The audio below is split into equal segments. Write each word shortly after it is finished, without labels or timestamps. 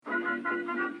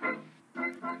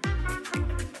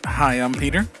Hi, I'm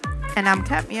Peter. And I'm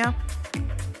Katmia.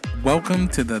 Welcome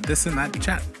to the This and That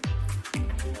Chat.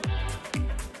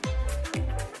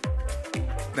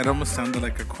 That almost sounded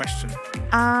like a question.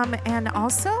 And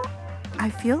also, I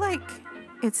feel like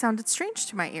it sounded strange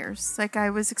to my ears. Like I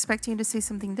was expecting to say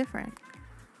something different.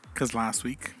 Because last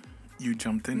week, you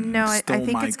jumped in No, and I stole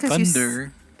think my it's because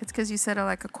thunder. It's because you said it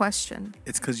like a question.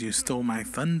 It's because you stole my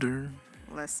thunder.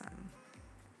 Listen.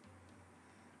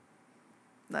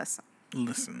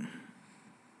 Listen.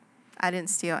 I didn't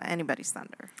steal anybody's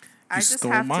thunder. You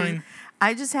stole mine.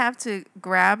 I just have to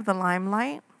grab the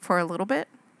limelight for a little bit.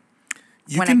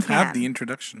 You can have the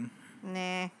introduction.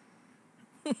 Nah.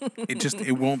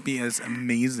 It won't be as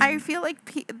amazing. I feel like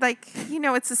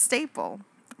it's a staple.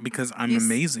 Because I'm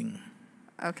amazing.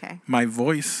 Okay. My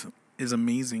voice is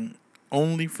amazing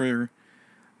only for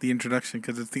the introduction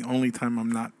because it's the only time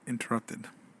I'm not interrupted.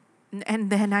 And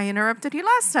then I interrupted you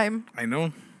last time. I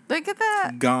know. Look at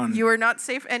that. Gone. You are not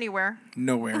safe anywhere.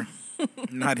 Nowhere.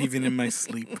 Not even in my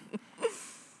sleep.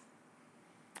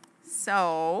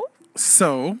 So,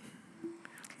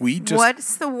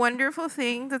 what's the wonderful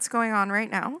thing that's going on right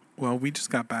now? Well, we just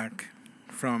got back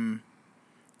from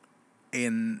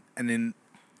hold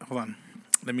on.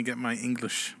 Let me get my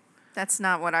English. That's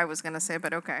not what I was going to say,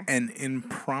 but okay. An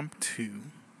impromptu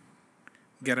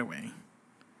getaway.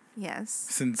 Yes.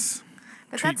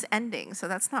 But that's ending, so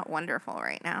that's not wonderful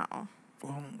right now.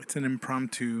 Well, it's an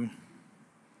impromptu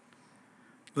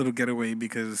little getaway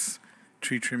because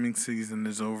tree trimming season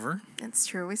is over. It's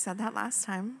true. We said that last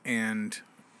time. And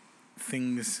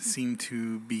things seem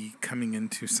to be coming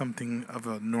into something of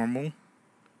a normal,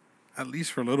 at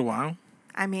least for a little while.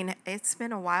 I mean, it's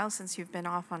been a while since you've been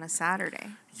off on a Saturday.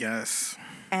 Yes.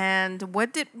 And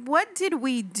what did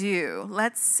we do?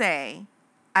 Let's say,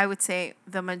 I would say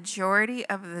the majority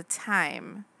of the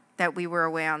time that we were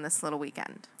away on this little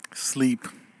weekend. Sleep.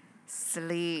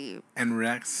 And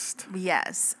rest.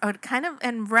 Yes.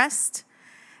 And rest.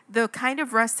 The kind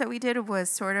of rest that we did was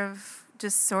sort of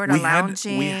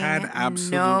lounging. We had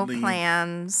absolutely no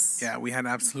plans. Yeah, we had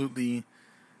absolutely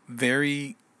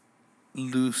very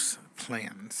loose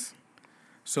plans.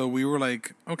 So we were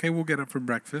like, okay, we'll get up for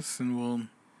breakfast and we'll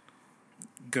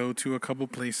go to a couple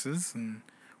places, and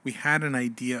we had an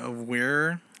idea of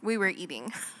where we were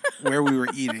eating.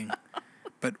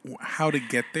 But how to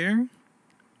get there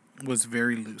was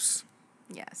very loose.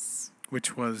 Yes.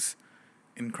 Which was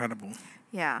incredible.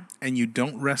 Yeah. And you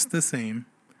don't rest the same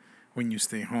when you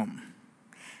stay home.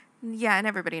 Yeah, and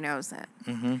everybody knows it.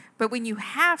 Mm-hmm. But when you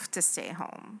have to stay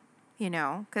home,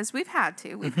 because we've had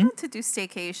to do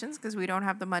staycations because we don't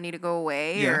have the money to go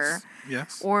away,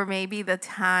 or maybe the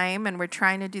time, and we're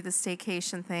trying to do the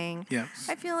staycation thing. Yes.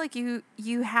 I feel like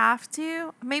you have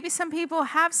to. Maybe some people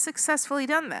have successfully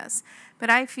done this,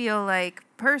 but I feel like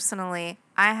personally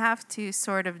I have to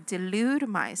sort of delude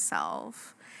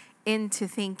myself into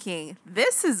thinking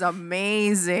this is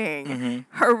amazing.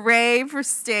 Mm-hmm. Hooray for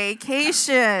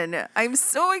staycation. I'm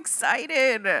so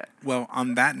excited. Well,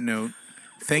 on that note,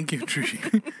 thank you,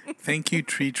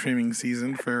 tree trimming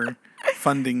season, for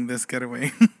funding this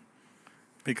getaway.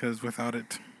 Because without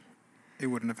it, it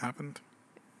wouldn't have happened.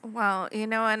 Well,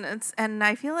 and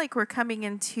I feel like we're coming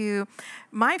into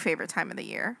my favorite time of the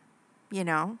year,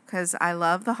 because I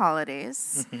love the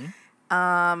holidays.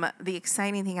 Mm-hmm. The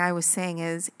exciting thing I was saying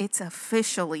is it's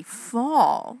officially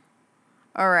fall.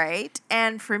 All right.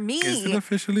 And for me... Is it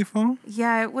officially fall?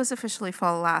 Yeah, it was officially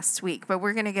fall last week, but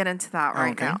we're going to get into that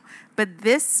right now.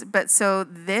 So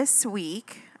this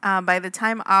week, by the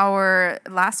time our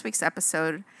last week's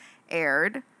episode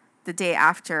aired, the day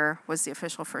after was the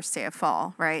official first day of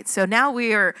fall, right? So now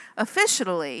we are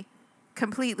officially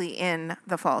completely in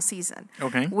the fall season.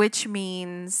 Okay. Which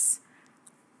means,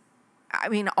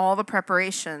 all the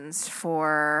preparations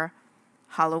for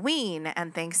Halloween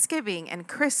and Thanksgiving and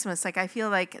Christmas, I feel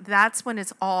like that's when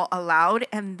it's all allowed,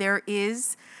 and there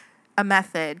is a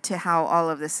method to how all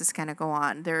of this is going to go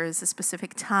on. There is a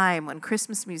specific time when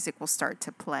Christmas music will start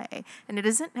to play, and it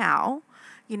isn't now.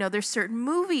 There's certain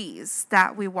movies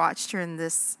that we watch during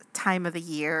this time of the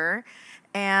year,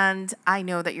 and I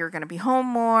know that you're going to be home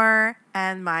more,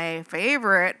 and my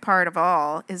favorite part of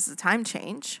all is the time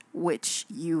change, which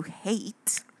you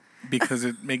hate. Because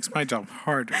it makes my job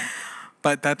harder.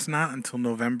 But that's not until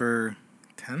November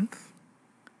 10th?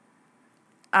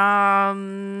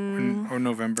 Or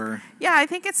November. Yeah, I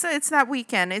think it's that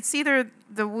weekend. It's either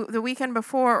the weekend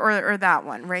before or that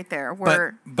one right there.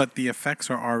 But the effects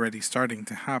are already starting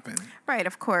to happen. Right,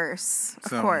 of course.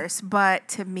 But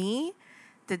to me,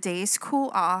 the days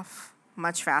cool off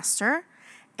much faster,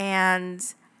 and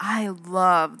I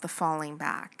love the falling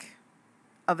back.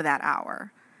 of that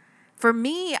hour. For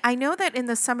me, I know that in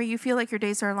the summer you feel like your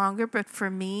days are longer, but for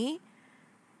me,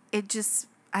 it just,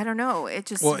 I don't know, it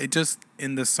just, Well, it just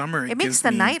in the summer it makes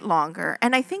the night longer.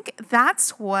 And I think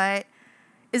that's what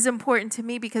is important to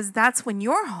me because that's when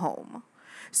you're home.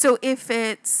 So if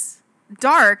it's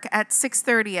dark at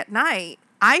 6:30 at night,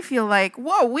 I feel like,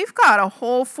 whoa, we've got a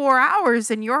whole 4 hours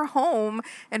and you're home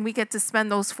and we get to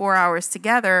spend those 4 hours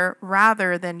together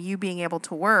rather than you being able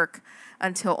to work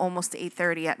until almost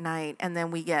 8:30 at night. And then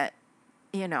we get,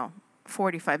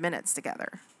 45 minutes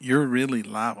together. You're really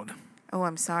loud. Oh,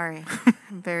 I'm sorry.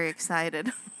 I'm very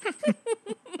excited.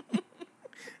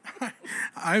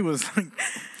 I was like,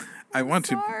 I want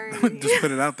Sorry. to just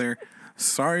put it out there.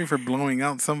 Sorry for blowing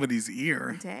out somebody's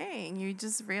ear. Dang, you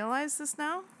just realized this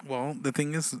now? Well, the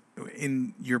thing is,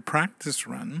 in your practice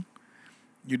run,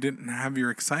 you didn't have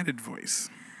your excited voice.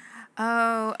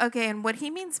 Oh, okay. And what he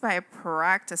means by a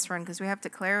practice run, because we have to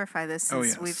clarify this, since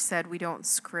yes. we've said we don't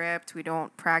script, we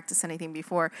don't practice anything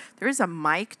before. There is a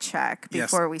mic check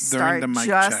before we during start, the mic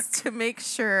just check. to make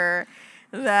sure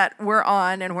that we're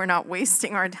on and we're not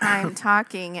wasting our time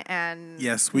talking and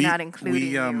Yes, not including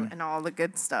you we and all the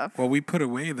good stuff. Well, we put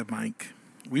away the mic.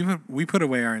 We put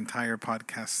away our entire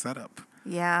podcast setup.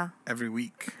 Yeah. Every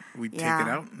week, we take it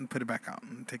Yeah. out and put it back out,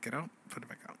 and take it out, put it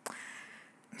back out.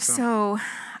 So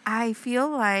I feel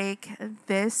like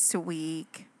this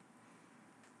week,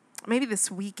 maybe this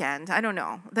weekend, I don't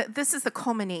know. This is the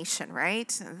culmination, right?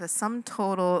 The sum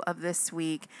total of this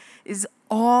week is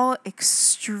all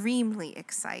extremely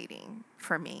exciting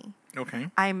for me. Okay.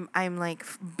 I'm like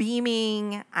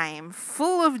beaming. I am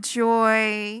full of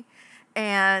joy,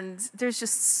 and there's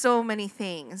just so many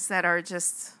things that are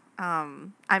just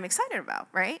I'm excited about.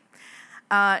 Right.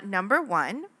 Number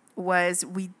one was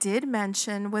we did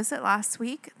mention. Was it last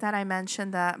week that I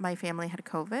mentioned that my family had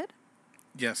COVID?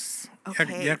 Yes.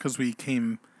 Okay. Yeah, because we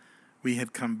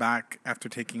had come back after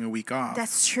taking a week off.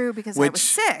 That's true because I was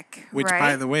sick. Which, right?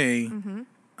 by the way,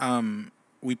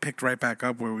 we picked right back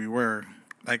up where we were.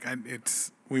 Like,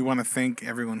 we want to thank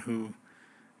everyone who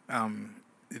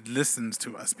listens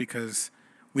to us because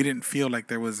we didn't feel like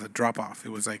there was a drop off. It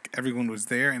was like everyone was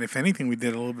there, and if anything, we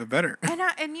did a little bit better. And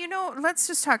let's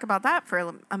just talk about that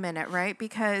for a minute, right?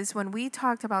 Because when we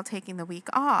talked about taking the week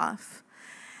off,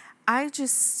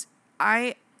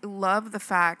 I love the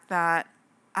fact that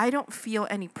I don't feel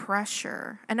any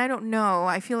pressure. And I don't know,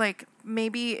 I feel like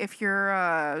maybe if you're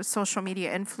a social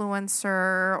media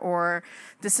influencer or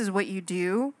this is what you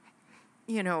do,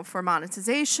 for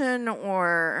monetization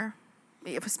or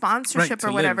sponsorship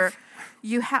or whatever, live.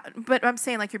 you have, but I'm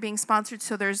saying like you're being sponsored,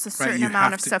 so there's a certain you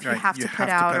amount have of to- stuff you right, have you to have put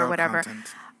to out put or out whatever. content.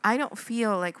 I don't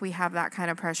feel like we have that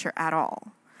kind of pressure at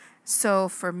all. So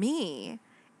for me,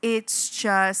 it's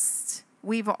just,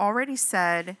 we've already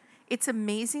said, it's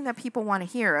amazing that people want to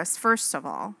hear us, first of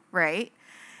all, right?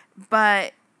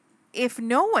 But if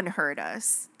no one heard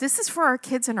us, this is for our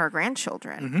kids and our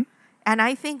grandchildren. Mm-hmm. And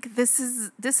I think this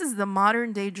is the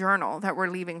modern day journal that we're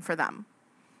leaving for them.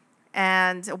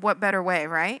 And what better way,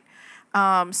 right?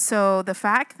 So the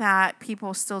fact that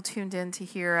people still tuned in to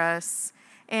hear us,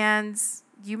 and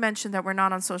you mentioned that we're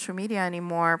not on social media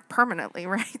anymore permanently,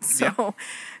 right? So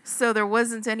there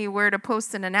wasn't anywhere to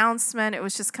post an announcement. It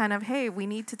was just kind of, hey, we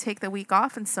need to take the week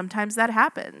off, and sometimes that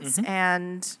happens. Mm-hmm.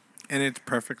 And it's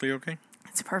perfectly okay.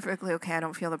 It's perfectly okay. I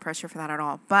don't feel the pressure for that at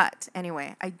all. But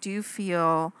anyway, I do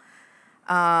feel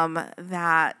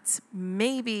that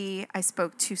maybe I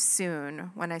spoke too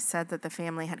soon when I said that the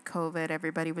family had COVID,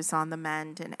 everybody was on the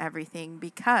mend and everything,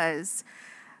 because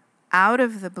out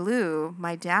of the blue,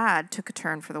 my dad took a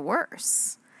turn for the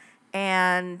worse.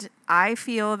 And I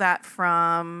feel that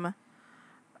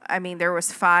there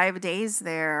was 5 days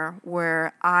there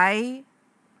where I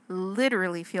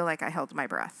literally feel like I held my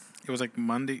breath. It was like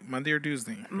Monday or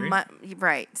Tuesday, right?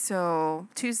 Right. So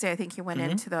Tuesday, I think he went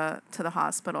into the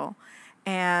hospital.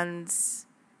 And,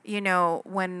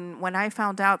 when I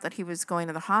found out that he was going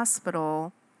to the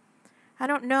hospital, I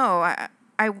don't know.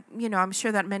 I'm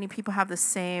sure that many people have the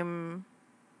same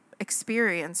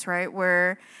experience, right?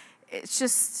 Where it's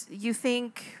just, you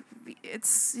think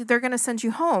they're going to send you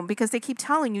home because they keep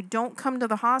telling you, don't come to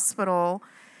the hospital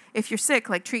if you're sick,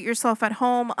 like treat yourself at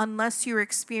home unless you're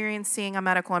experiencing a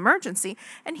medical emergency.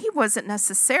 And he wasn't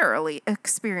necessarily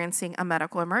experiencing a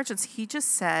medical emergency. He just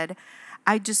said,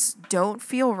 I just don't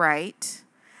feel right.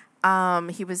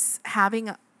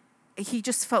 He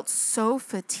just felt so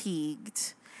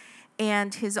fatigued.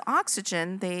 And his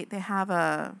oxygen, they have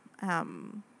a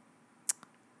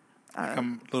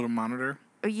little monitor.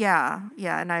 Yeah,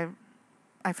 and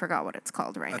I forgot what it's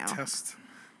called right now. A test.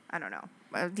 I don't know.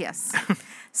 yes,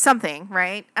 something,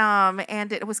 right?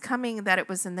 And it was coming that it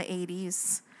was in the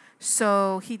 80s.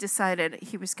 So he decided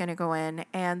he was going to go in.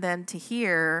 And then to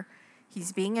hear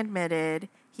he's being admitted,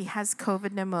 he has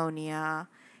COVID pneumonia,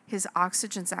 his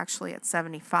oxygen's actually at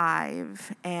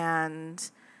 75,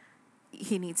 and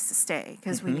he needs to stay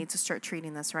because we need to start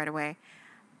treating this right away.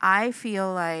 I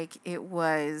feel like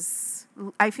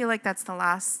that's the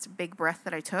last big breath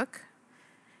that I took.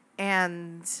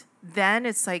 And then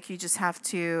it's like you just have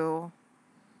to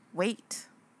wait,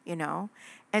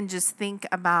 and just think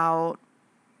about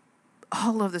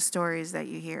all of the stories that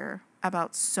you hear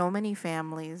about so many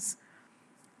families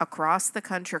across the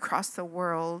country, across the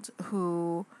world,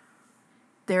 who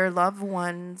their loved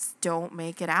ones don't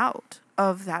make it out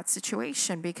of that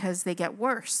situation because they get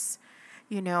worse,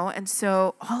 and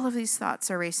so all of these thoughts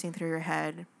are racing through your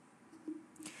head.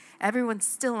 Everyone's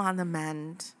still on the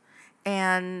mend,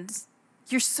 and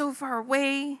you're so far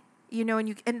away,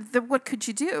 what could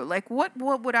you do? Like, what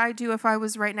would I do if I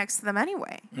was right next to them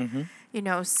anyway?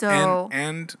 So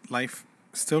and life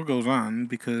still goes on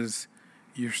because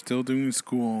you're still doing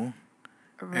school,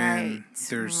 right, and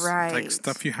there's like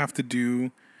stuff you have to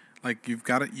do. Like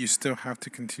you still have to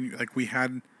continue. Like we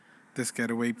had this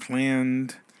getaway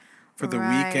planned for the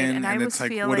weekend, and it's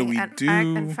like, what do we do?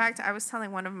 In fact, I was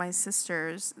telling one of my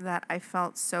sisters that I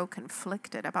felt so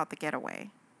conflicted about the getaway,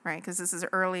 right? Because this is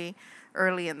early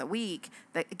in the week.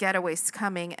 The getaway's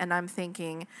coming, and I'm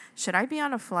thinking, should I be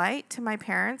on a flight to my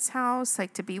parents' house,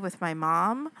 like to be with my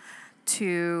mom,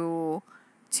 to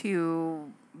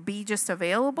be just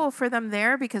available for them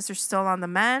there because they're still on the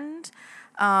mend?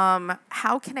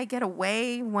 How can I get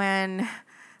away when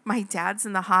my dad's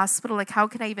in the hospital? Like, how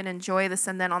can I even enjoy this?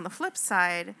 And then on the flip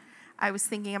side, I was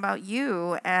thinking about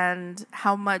you and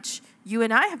how much you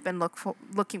and I have been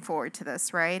looking forward to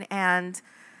this, right? And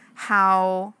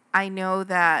how I know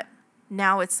that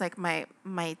now it's like my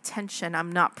attention,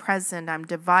 I'm not present, I'm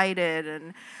divided,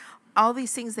 and all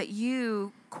these things that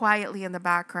you quietly in the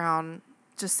background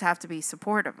just have to be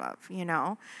supportive of,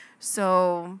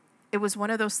 So it was one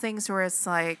of those things where it's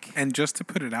like... And just to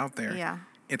put it out there, yeah,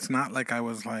 it's not like I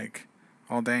was like,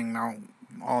 oh, dang, now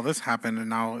all this happened and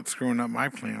now it's screwing up my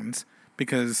plans.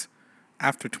 Because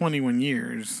after 21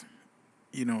 years,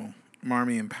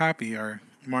 Marmy and Pappy are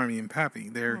Marmy and Pappy.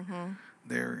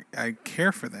 I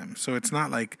care for them. So it's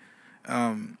not like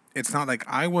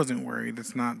I wasn't worried.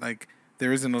 It's not like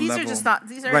there isn't a level. These are just thoughts.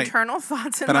 These are internal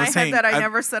thoughts in my head that I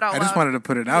never said out loud. I just wanted to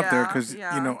put it out there because,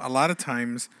 a lot of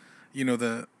times,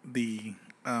 the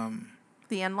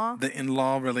in-law? The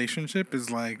in-law relationship is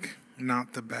like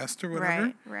not the best or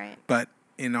whatever. Right. But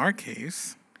in our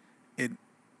case,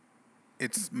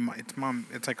 it's mom.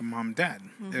 It's like a mom-dad.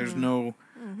 There's no.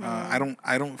 I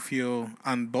don't feel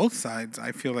on both sides.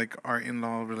 I feel like our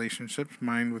in-law relationships,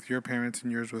 mine with your parents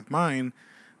and yours with mine,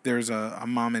 there's a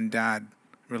mom and dad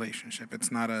relationship.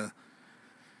 It's not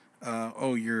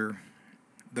you're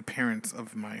the parents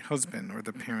of my husband or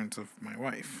the parents of my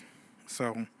wife.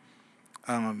 So,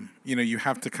 you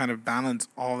have to kind of balance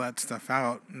all that stuff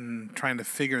out and trying to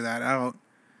figure that out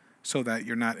so that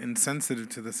you're not insensitive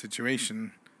to the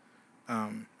situation.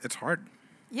 It's hard.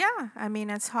 Yeah, I mean,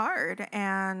 it's hard.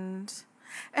 And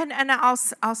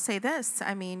I'll say this.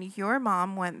 I mean, your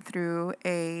mom went through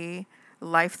a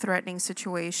life-threatening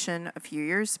situation a few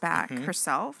years back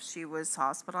herself. She was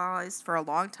hospitalized for a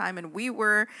long time, and we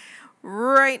were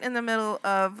right in the middle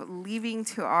of leaving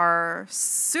to our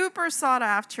super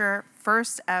sought-after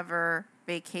first ever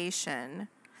vacation.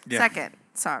 Yeah.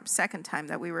 Second time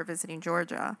that we were visiting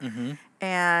Georgia.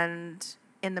 And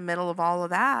in the middle of all of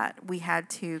that, we had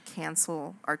to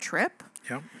cancel our trip.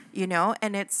 Yep.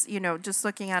 And it's, just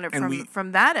looking at it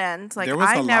from that end, like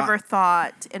I never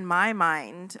thought in my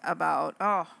mind about,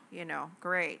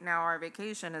 great, now our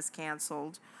vacation is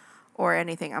canceled or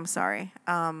anything. I'm sorry.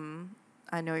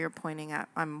 I know you're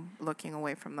I'm looking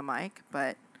away from the mic,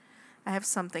 but I have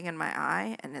something in my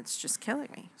eye and it's just killing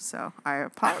me. So I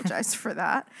apologize for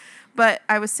that. But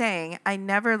I was saying, I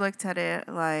never looked at it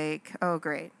like, oh,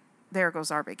 great, there goes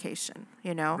our vacation,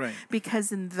 Right.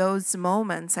 Because in those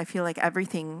moments, I feel like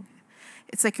everything,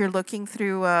 it's like you're looking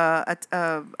through a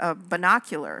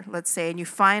binocular, let's say, and you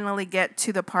finally get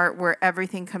to the part where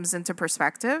everything comes into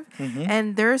perspective.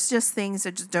 And there's just things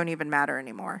that just don't even matter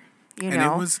anymore.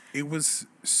 It was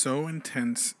so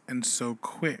intense and so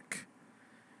quick,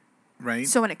 right?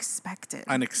 So unexpected.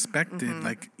 Like,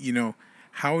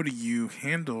 how do you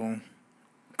handle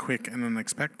quick and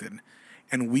unexpected?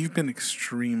 And we've been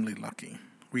extremely lucky.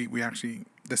 We actually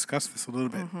discussed this a little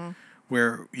bit,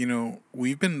 where,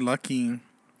 we've been lucky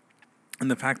in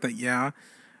the fact that,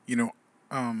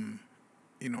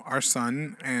 our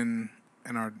son and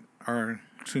and our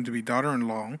soon to be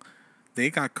daughter-in-law, they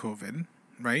got COVID,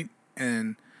 right?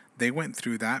 And they went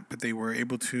through that, but they were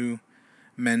able to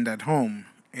mend at home.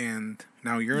 And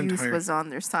now your Youth was on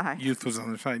their side. youth was on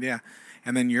their side, yeah.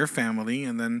 And then your family,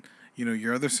 and then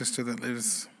your other sister that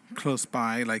lives close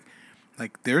by, like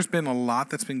there's been a lot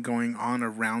that's been going on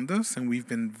around us, and we've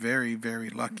been very, very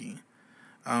lucky.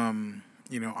 On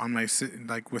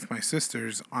with my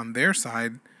sisters on their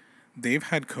side, they've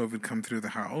had COVID come through the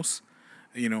house.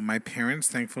 My parents,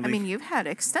 thankfully. I mean, you've had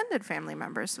extended family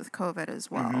members with COVID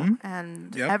as well,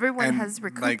 and Yep. everyone And has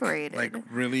recuperated. Like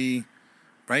really,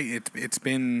 right?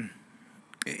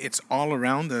 It's all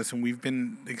around us, and we've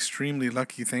been extremely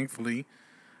lucky, thankfully,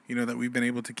 that we've been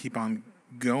able to keep on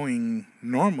going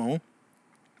normal.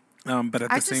 But at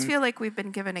I the just same, feel like we've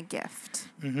been given a gift.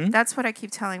 mm-hmm. That's what I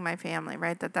keep telling my family,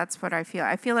 right? That's what I feel.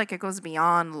 I feel like it goes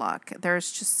beyond luck.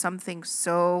 There's just something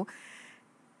so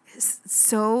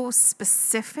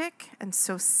specific and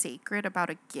so sacred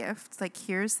about a gift. Like,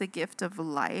 here's the gift of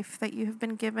life that you have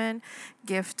been given,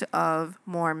 gift of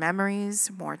more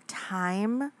memories, more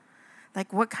time.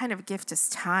 Like, what kind of gift is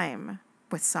time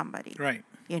with somebody? Right.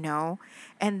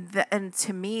 And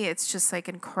to me, it's just like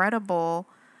incredible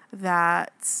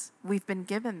that we've been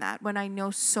given that, when I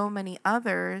know so many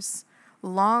others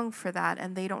long for that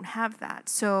and they don't have that.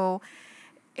 So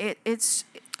it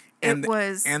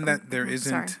was and that there sorry.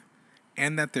 isn't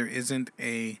and that there isn't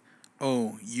a,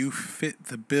 oh, you fit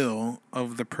the bill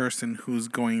of the person who's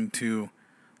going to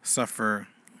suffer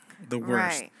the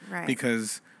worst. Right.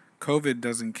 Because COVID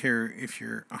doesn't care if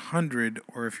you're 100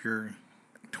 or if you're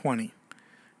 20,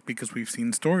 because we've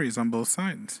seen stories on both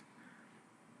sides,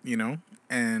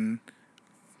 and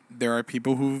there are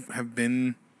people who have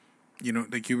been,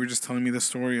 like you were just telling me the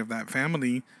story of that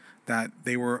family, that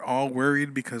they were all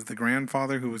worried because the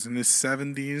grandfather, who was in his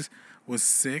 70s, was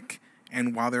sick,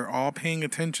 and while they're all paying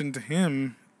attention to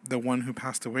him, the one who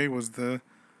passed away was the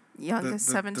youngest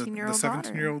 17-year-old the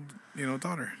 17-year-old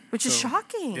daughter, which is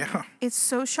shocking. Yeah, it's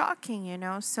so shocking.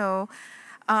 So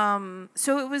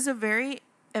it was a very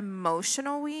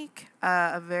emotional week,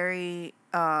 a very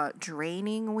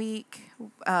draining week,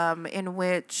 in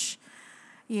which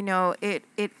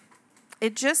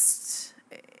it just,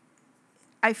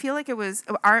 I feel like it was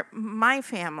my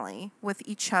family with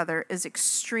each other is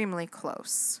extremely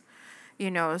close,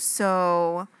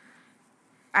 so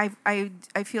I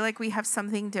feel like we have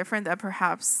something different that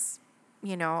perhaps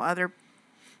other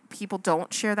people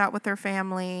don't share that with their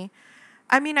family.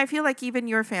 I mean, I feel like even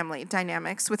your family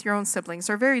dynamics with your own siblings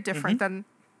are very different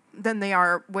than they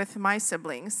are with my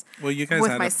siblings. Well, you guys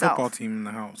had a football team in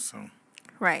the house, so.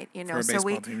 Right, so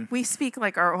we speak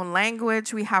like our own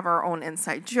language. We have our own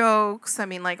inside jokes. I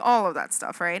mean, like all of that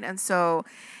stuff, right? And so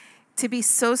to be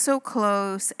so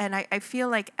close, and I feel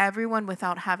like everyone,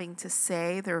 without having to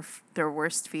say their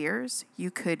worst fears,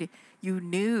 you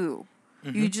knew.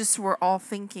 You just were all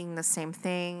thinking the same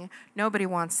thing. Nobody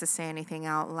wants to say anything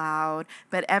out loud,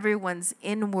 but everyone's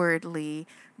inwardly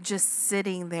just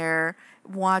sitting there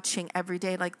watching every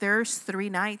day. Like, there's 3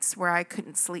 nights where I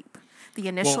couldn't sleep. The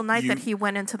initial night that he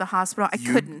went into the hospital, I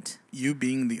couldn't. You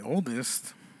being the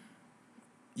oldest,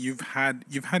 you've had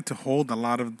to hold a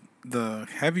lot of the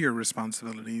heavier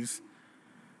responsibilities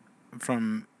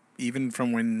from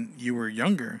when you were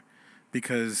younger,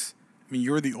 because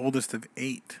you're the oldest of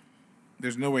 8.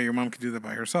 There's no way your mom could do that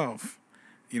by herself.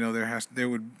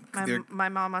 My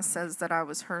mama says that I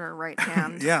was her right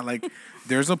hand. Yeah, like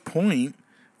there's a point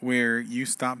where you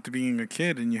stopped being a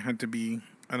kid and you had to be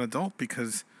an adult,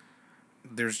 because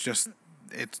it's just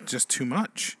too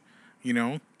much,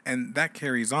 and that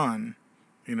carries on,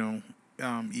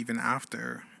 even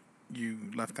after you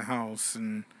left the house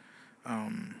and,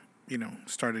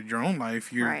 started your own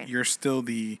life. You're still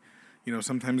the,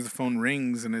 sometimes the phone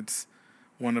rings and it's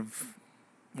one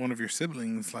of your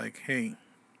siblings, like, hey,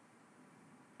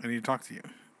 I need to talk to you.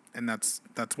 And that's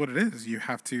what it is. You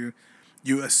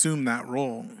assume that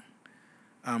role,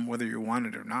 whether you want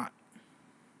it or not.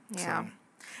 Yeah. So.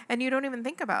 And you don't even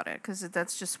think about it, because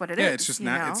that's just what it is. Yeah, it's just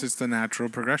it's just the natural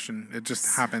progression. It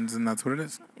just happens, and that's what it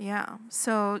is. Yeah.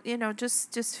 So,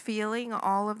 just feeling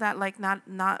all of that, like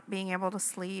not being able to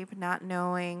sleep, not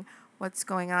knowing what's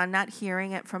going on, not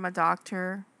hearing it from a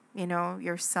doctor,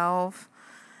 yourself.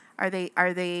 Are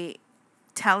they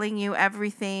telling you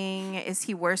everything? Is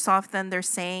he worse off than they're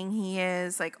saying he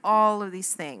is? Like, all of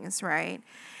these things, right?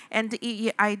 And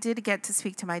I did get to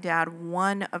speak to my dad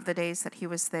one of the days that he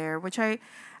was there, which I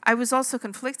was also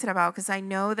conflicted about, because I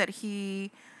know that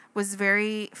he was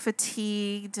very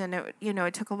fatigued, and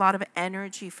it took a lot of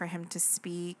energy for him to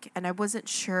speak, and I wasn't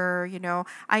sure,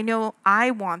 I know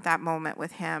I want that moment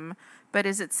with him, but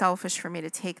is it selfish for me to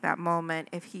take that moment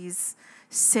if he's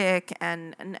sick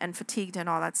and fatigued and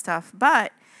all that stuff?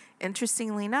 But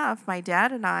interestingly enough, my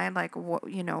dad and I, like, what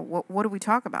do we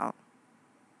talk about?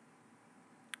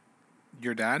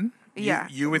 Your dad? Yeah.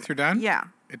 You with your dad? Yeah.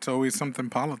 It's always something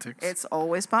politics. It's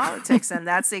always politics, and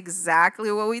that's exactly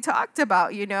what we talked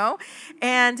about,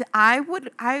 And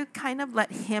I kind of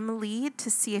let him lead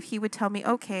to see if he would tell me,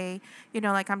 okay,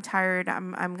 like, I'm tired,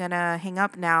 I'm gonna hang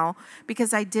up now,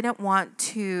 because I didn't want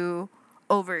to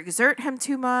overexert him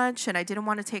too much, and I didn't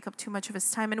want to take up too much of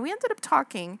his time. And we ended up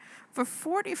talking for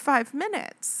 45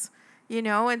 minutes,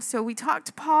 and so we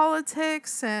talked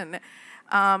politics, and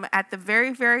at the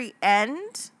very, very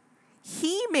end,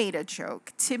 he made a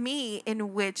joke to me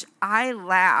in which I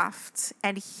laughed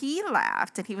and he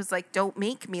laughed, and he was like, "Don't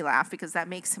make me laugh because that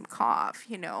makes him cough,"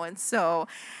 And so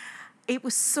it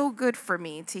was so good for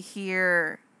me to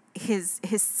hear his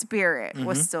spirit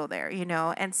was still there,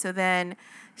 And so then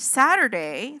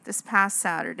this past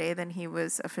Saturday, then he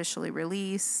was officially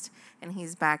released and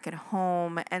he's back at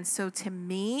home. And so to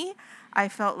me, I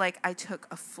felt like I took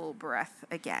a full breath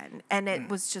again. And it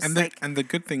was just and the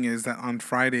good thing is that on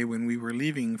Friday when we were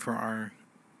leaving for our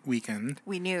weekend,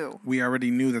 we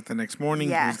already knew that the next morning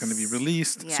he was going to be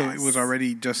released. Yes. So it was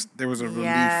already there was a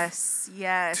relief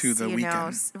to the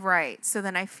weekend. Right. So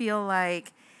then I feel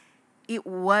like it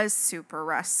was super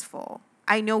restful.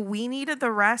 I know we needed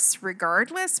the rest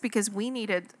regardless because we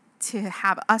needed to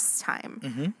have us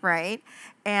time, right?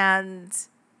 And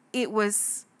I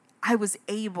was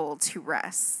able to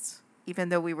rest, even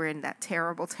though we were in that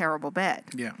terrible, terrible bed.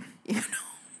 Yeah.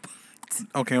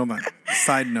 Okay, hold on.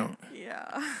 Side note.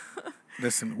 Yeah.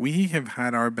 Listen, we have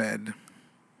had our bed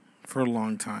for a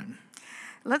long time.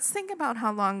 Let's think about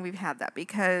how long we've had that,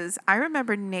 because I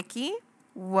remember Nikki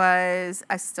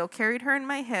I still carried her in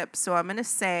my hip, so I'm going to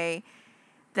say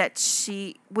that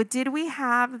did we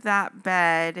have that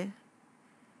bed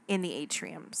in the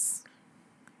atriums?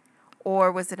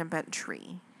 Or was it in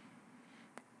Bentry?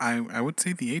 I would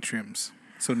say the atriums.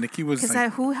 So Nikki was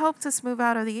who helped us move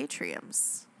out of the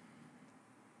atriums?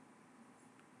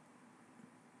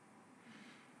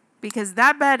 Because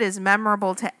that bed is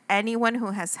memorable to anyone who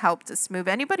has helped us move.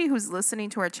 Anybody who's listening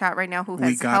to our chat right now who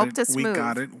has helped us move. We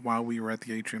got it while we were at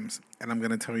the atriums, and I'm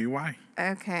going to tell you why.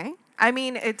 Okay. I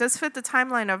mean, it does fit the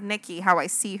timeline of Nikki, how I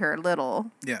see her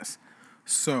little. Yes.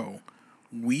 So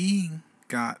we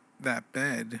got that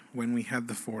bed when we had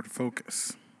the Ford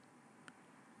Focus.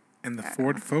 And the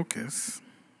Ford Focus,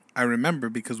 I remember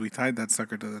because we tied that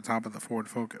sucker to the top of the Ford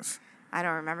Focus. I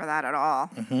don't remember that at all.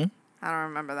 Mm-hmm. I don't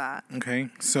remember that. Okay.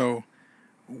 So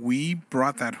we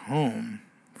brought that home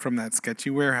from that sketchy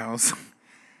warehouse.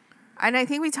 And I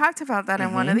think we talked about that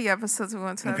in one of the episodes. We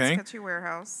went to that sketchy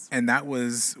warehouse. And that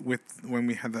was when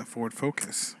we had that Ford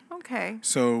Focus. Okay.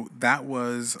 So that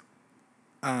was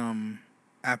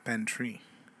at Bentry.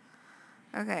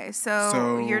 Okay,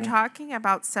 so you're talking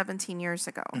about 17 years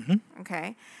ago. Mm-hmm.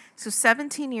 Okay, so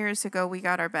 17 years ago we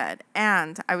got our bed,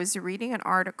 and I was reading an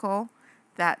article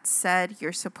that said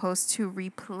you're supposed to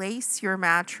replace your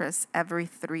mattress every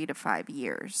 3 to 5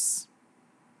 years.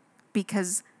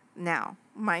 Because now,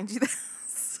 mind you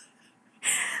this,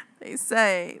 they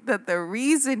say that the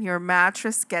reason your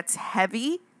mattress gets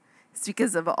heavy is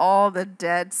because of all the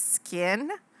dead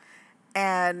skin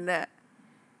and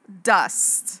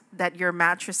dust that your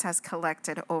mattress has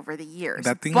collected over the years.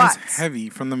 That thing is heavy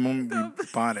from the moment we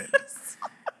bought it.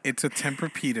 It's a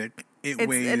Tempur-Pedic.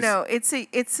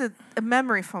 It's a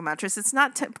memory foam mattress. It's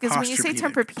not because when you say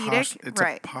Tempur-Pedic,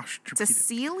 it's a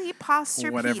Sealy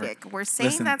Posturepedic. We're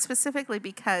saying that specifically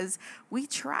because we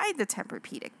tried the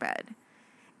Tempur-Pedic bed,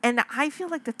 and I feel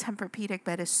like the Tempur-Pedic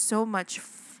bed is so much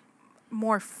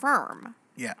more firm.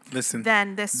 Yeah, listen.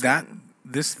 Than this one.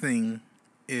 This thing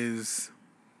is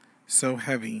so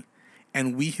heavy,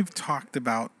 and we have talked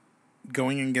about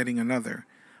going and getting another,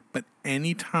 but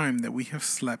any time that we have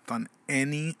slept on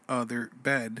any other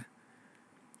bed,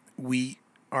 we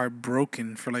are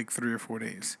broken for like 3 or 4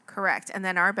 days. Correct. And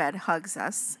then our bed hugs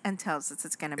us and tells us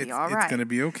it's going to be all right. It's going to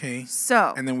be okay.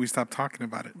 So, and then we stop talking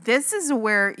about it. This is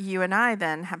where you and I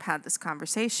then have had this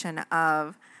conversation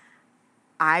of,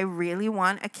 I really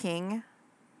want a king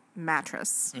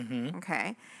mattress. Mm-hmm.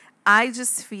 Okay. I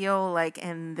just feel like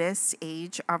in this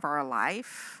age of our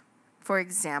life, for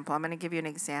example, I'm going to give you an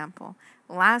example.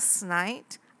 Last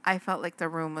night, I felt like the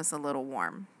room was a little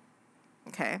warm.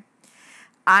 Okay.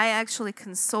 I actually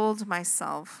consoled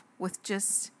myself with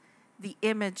just the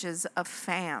images of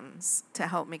fans to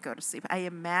help me go to sleep. I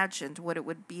imagined what it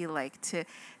would be like to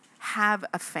have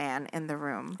a fan in the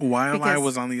room. While I Because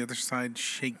was on the other side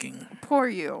shaking poor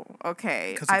you,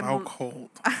 okay? because of how cold.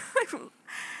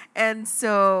 And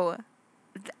so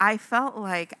I felt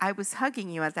like I was hugging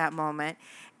you at that moment,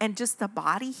 and just the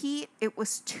body heat, it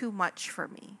was too much for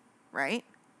me, right?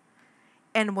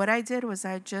 And what I did was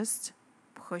I just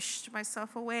pushed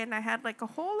myself away, and I had like a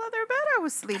whole other bed I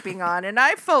was sleeping on, and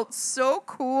I felt so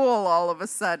cool all of a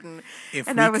sudden.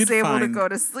 And I was able to go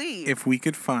to sleep. If we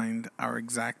could find our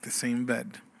exact same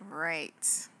bed,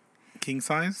 right. king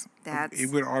size, it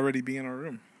would already be in our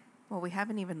room. Well, we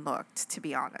haven't even looked, to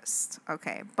be honest.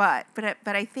 Okay, but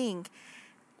I think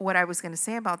what I was going to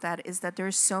say about that is that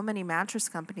there's so many mattress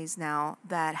companies now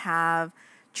that have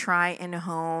try in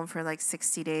home for like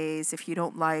 60 days. If you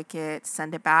don't like it,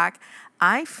 send it back.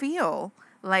 I feel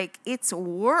like it's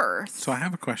worth. So I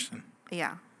have a question.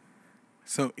 Yeah.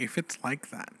 So if it's like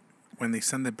that, when they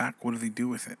send it back, what do they do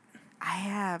with it? I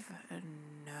have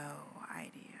no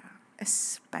idea.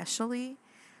 Especially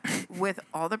with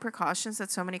all the precautions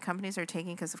that so many companies are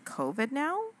taking because of COVID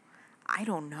now. I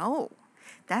don't know.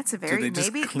 That's a very so they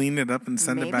just clean it up and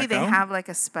send it back out? Maybe they have like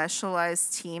a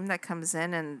specialized team that comes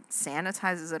in and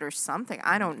sanitizes it or something.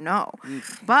 I don't know.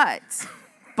 But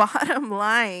bottom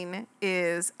line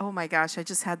is, oh my gosh, I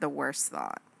just had the worst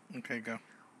thought. Okay, go.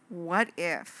 What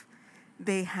if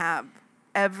they have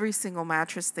every single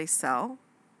mattress they sell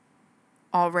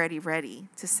already ready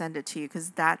to send it to you?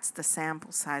 Because that's the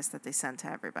sample size that they send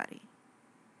to everybody.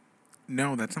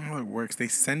 No, that's not how it works. They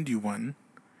send you one.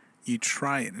 You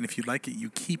try it, and if you like it,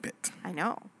 you keep it. I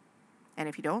know. And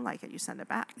if you don't like it, you send it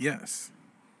back. Yes.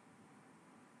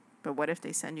 But what if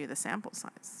they send you the sample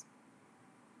size?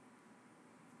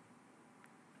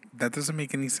 That doesn't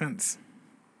make any sense.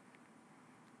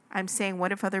 I'm saying,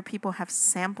 what if other people have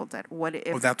sampled it? What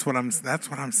if? Oh, that's what I'm saying. That's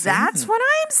what I'm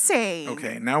saying.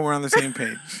 Okay, now we're on the same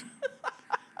page.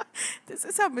 This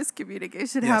is how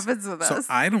miscommunication happens with us.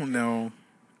 So I don't know.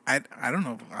 I don't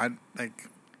know.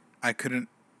 I couldn't.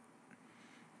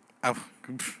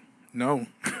 No.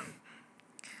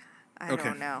 I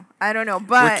don't know.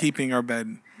 But we're keeping our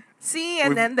bed. See,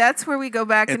 and then that's where we go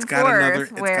back and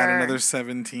forth. It's got another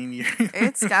 17 years.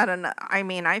 I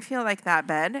mean, I feel like that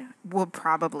bed will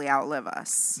probably outlive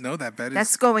us. No,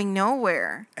 that's going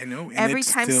nowhere. I know. And every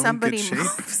it's time still somebody in good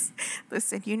shape. moves.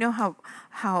 Listen, you know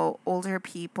how older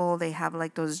people, they have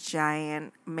like those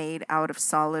giant made out of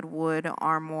solid wood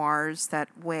armoires that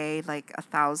weigh like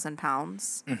 1,000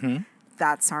 pounds? Mm-hmm.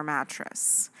 That's our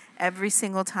mattress. Every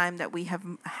single time that we have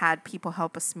had people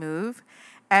help us move,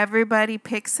 everybody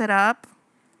picks it up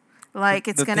like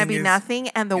it's going to be nothing.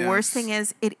 And the worst thing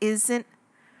is, it isn't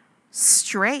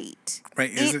straight.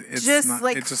 Right. It just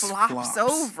flops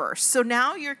over. So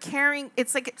now you're carrying,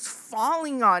 it's like it's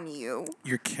falling on you.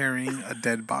 You're carrying a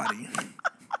dead body.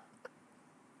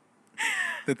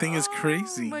 The thing is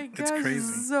crazy. Oh my gosh, it's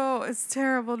crazy. So it's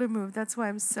terrible to move. That's why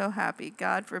I'm so happy.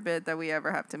 God forbid that we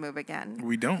ever have to move again.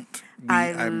 We don't.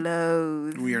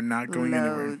 We are not going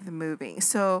anywhere. Moving.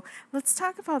 So let's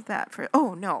talk about that for.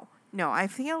 Oh no. I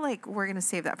feel like we're gonna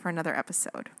save that for another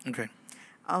episode. Okay.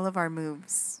 All of our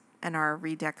moves and our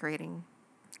redecorating.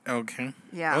 Okay.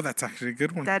 Yeah. Oh, that's actually a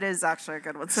good one. That is actually a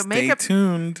good one. So stay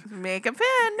tuned. Make a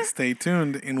pin. Stay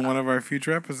tuned. In one of our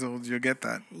future episodes, you'll get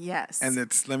that. Yes. And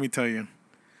let me tell you.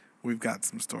 We've got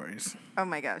some stories. Oh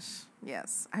my gosh.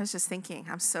 Yes. I was just thinking,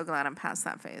 I'm so glad I'm past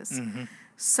that phase. Mm-hmm.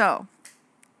 So,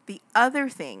 the other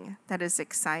thing that is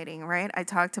exciting, right? I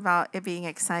talked about it being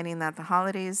exciting that the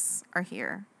holidays are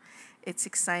here. It's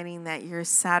exciting that your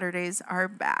Saturdays are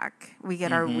back. We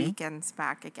get our weekends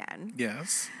back again.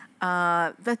 Yes.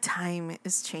 The time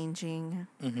is changing.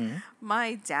 Mm-hmm.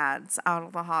 My dad's out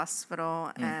of the hospital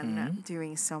and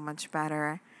doing so much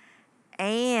better.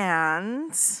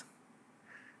 And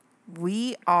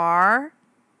we are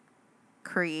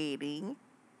creating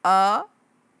a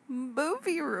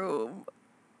movie room.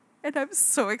 And I'm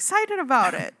so excited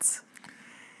about it.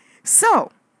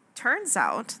 So, turns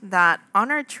out that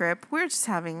on our trip, we're just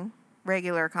having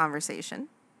regular conversation,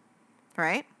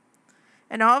 right?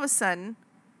 And all of a sudden,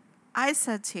 I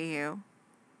said to you,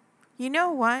 you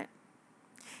know what?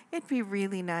 It'd be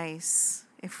really nice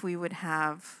if we would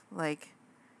have like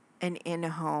an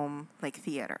in-home like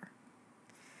theater.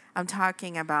 I'm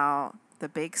talking about the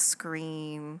big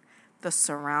screen, the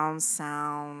surround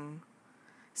sound.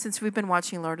 Since we've been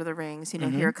watching Lord of the Rings,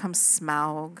 here comes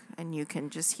Smaug, and you can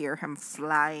just hear him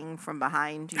flying from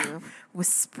behind you,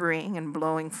 whispering and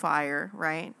blowing fire,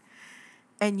 right?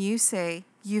 And you say,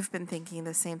 you've been thinking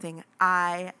the same thing.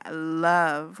 I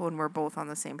love when we're both on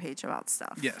the same page about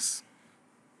stuff. Yes.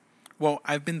 Well,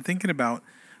 I've been thinking about,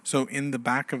 so in the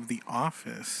back of the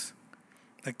office,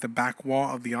 like the back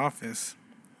wall of the office,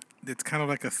 it's kind of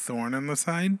like a thorn on the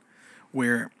side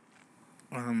where,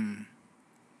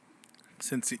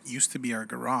 since it used to be our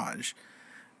garage,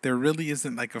 there really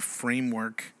isn't like a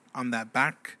framework on that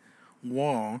back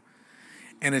wall,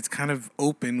 and it's kind of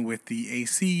open with the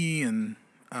AC, and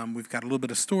we've got a little bit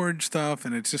of storage stuff,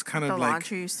 and it's just kind The of like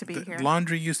laundry used to be here.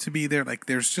 Laundry used to be there. Like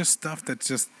there's just stuff that's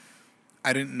just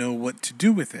I didn't know what to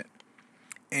do with it,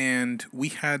 and we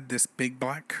had this big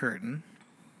black curtain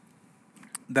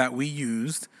that we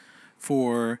used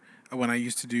for when I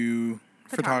used to do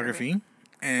photography.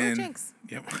 And jinx.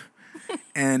 yep.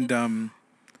 And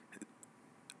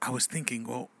I was thinking,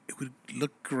 well, it would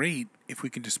look great if we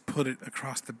could just put it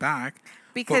across the back.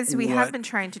 Because we have been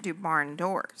trying to do barn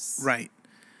doors. Right.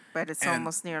 But it's And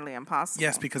almost nearly impossible.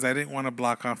 Yes, because I didn't want to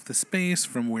block off the space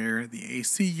from where the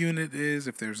AC unit is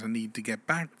if there's a need to get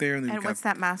back there. And what's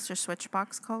that master switch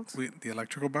box called? The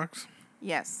electrical box?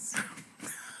 Yes.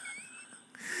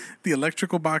 The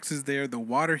electrical box is there. The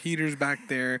water heater's back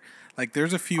there. Like,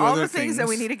 there's a few All other the things that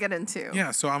we need to get into.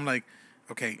 Yeah, so I'm like,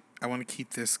 okay, I want to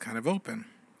keep this kind of open.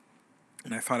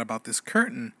 And I thought about this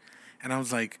curtain, and I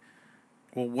was like,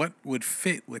 well, what would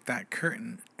fit with that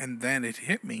curtain? And then it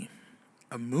hit me.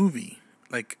 A movie,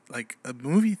 like a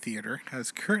movie theater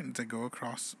has curtains that go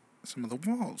across some of the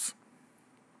walls.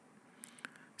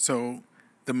 So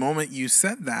the moment you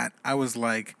said that, I was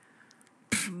like,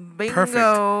 Bingo. Perfect.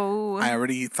 I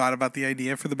already thought about the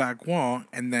idea for the back wall,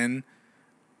 and then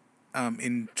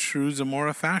in true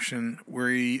Zamora fashion,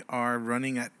 we are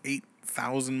running at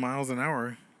 8,000 miles an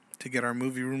hour to get our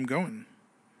movie room going.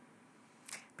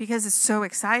 Because it's so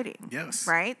exciting. Yes.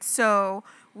 Right? So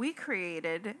we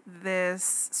created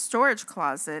this storage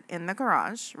closet in the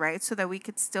garage, right? So that we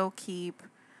could still keep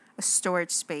a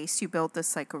storage space. You built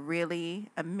this like a really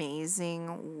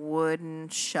amazing wooden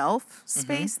shelf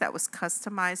space that was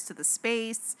customized to the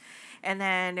space. And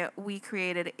then we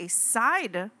created a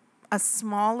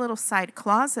small little side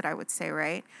closet, I would say,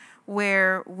 right?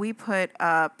 Where we put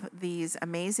up these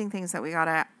amazing things that we got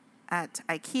at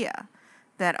IKEA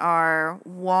that are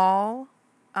wall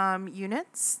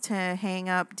units to hang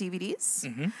up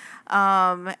DVDs.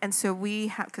 And so we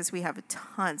have, because we have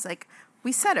tons, like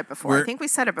we said it before. I think we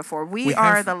said it before. We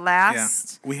are the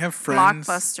last we have friends,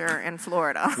 Blockbuster in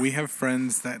Florida. We have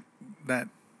friends that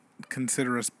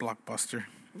consider us Blockbuster.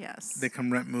 Yes. They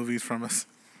come rent movies from us.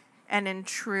 And in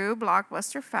true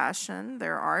Blockbuster fashion,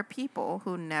 there are people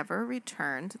who never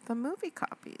returned the movie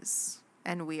copies.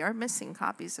 And we are missing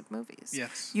copies of movies.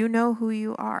 Yes. You know who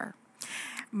you are.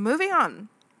 Moving on.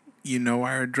 You know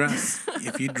our address.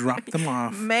 If you drop them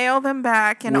off, mail them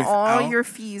back and all your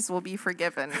fees will be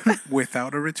forgiven.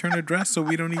 Without a return address, so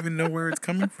we don't even know where it's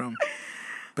coming from.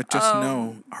 But just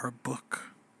know our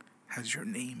book has your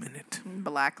name in it.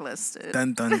 Blacklisted.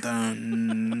 Dun, dun,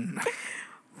 dun.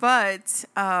 But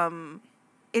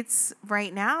it's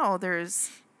right now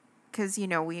because, you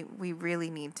know, we really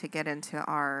need to get into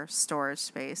our storage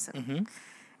space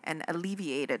and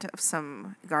alleviate it of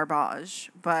some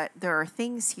garbage. But there are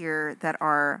things here that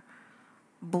are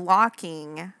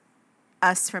blocking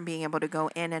us from being able to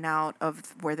go in and out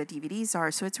of where the DVDs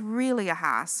are. So it's really a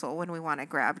hassle when we want to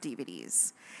grab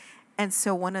DVDs. And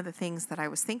so one of the things that I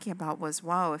was thinking about was,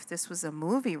 wow, if this was a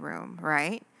movie room,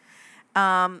 right?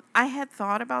 I had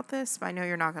thought about this, but I know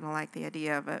you're not going to like the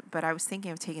idea of it, but I was thinking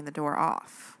of taking the door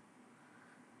off.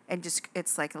 And just,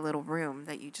 it's like a little room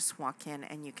that you just walk in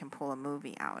and you can pull a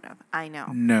movie out of. I know.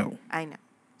 No. I know.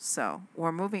 So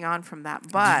we're moving on from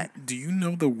that. But do you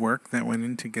know the work that went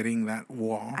into getting that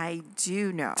wall? I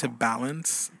do know. To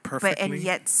balance perfectly. But, and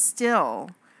yet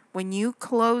still, when you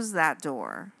close that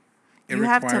door, you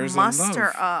have to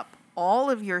muster up all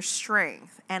of your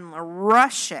strength and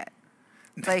rush it.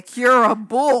 Like you're a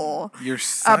bull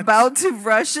about to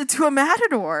rush it to a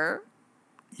matador.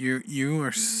 You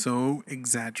are so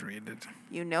exaggerated.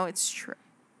 You know it's true.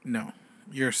 No,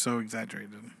 you're so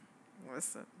exaggerated.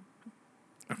 Listen.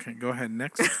 Okay, go ahead.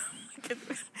 Next.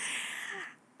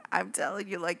 I'm telling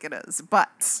you like it is,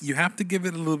 but you have to give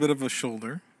it a little bit of a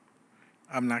shoulder.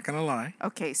 I'm not gonna lie.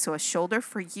 Okay, so a shoulder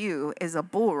for you is a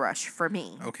bull rush for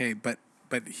me. Okay, but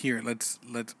here, let's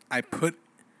I put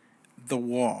the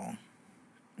wall,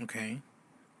 okay,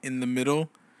 in the middle.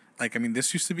 Like, I mean,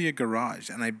 this used to be a garage,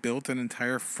 and I built an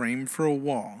entire frame for a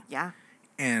wall. Yeah.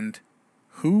 And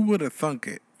who would have thunk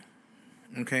it,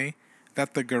 okay,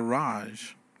 that the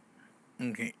garage,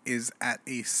 okay, is at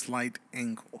a slight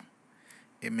angle.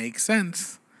 It makes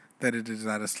sense that it is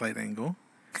at a slight angle,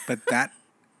 but that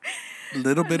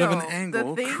little bit of an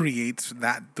angle creates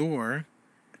that door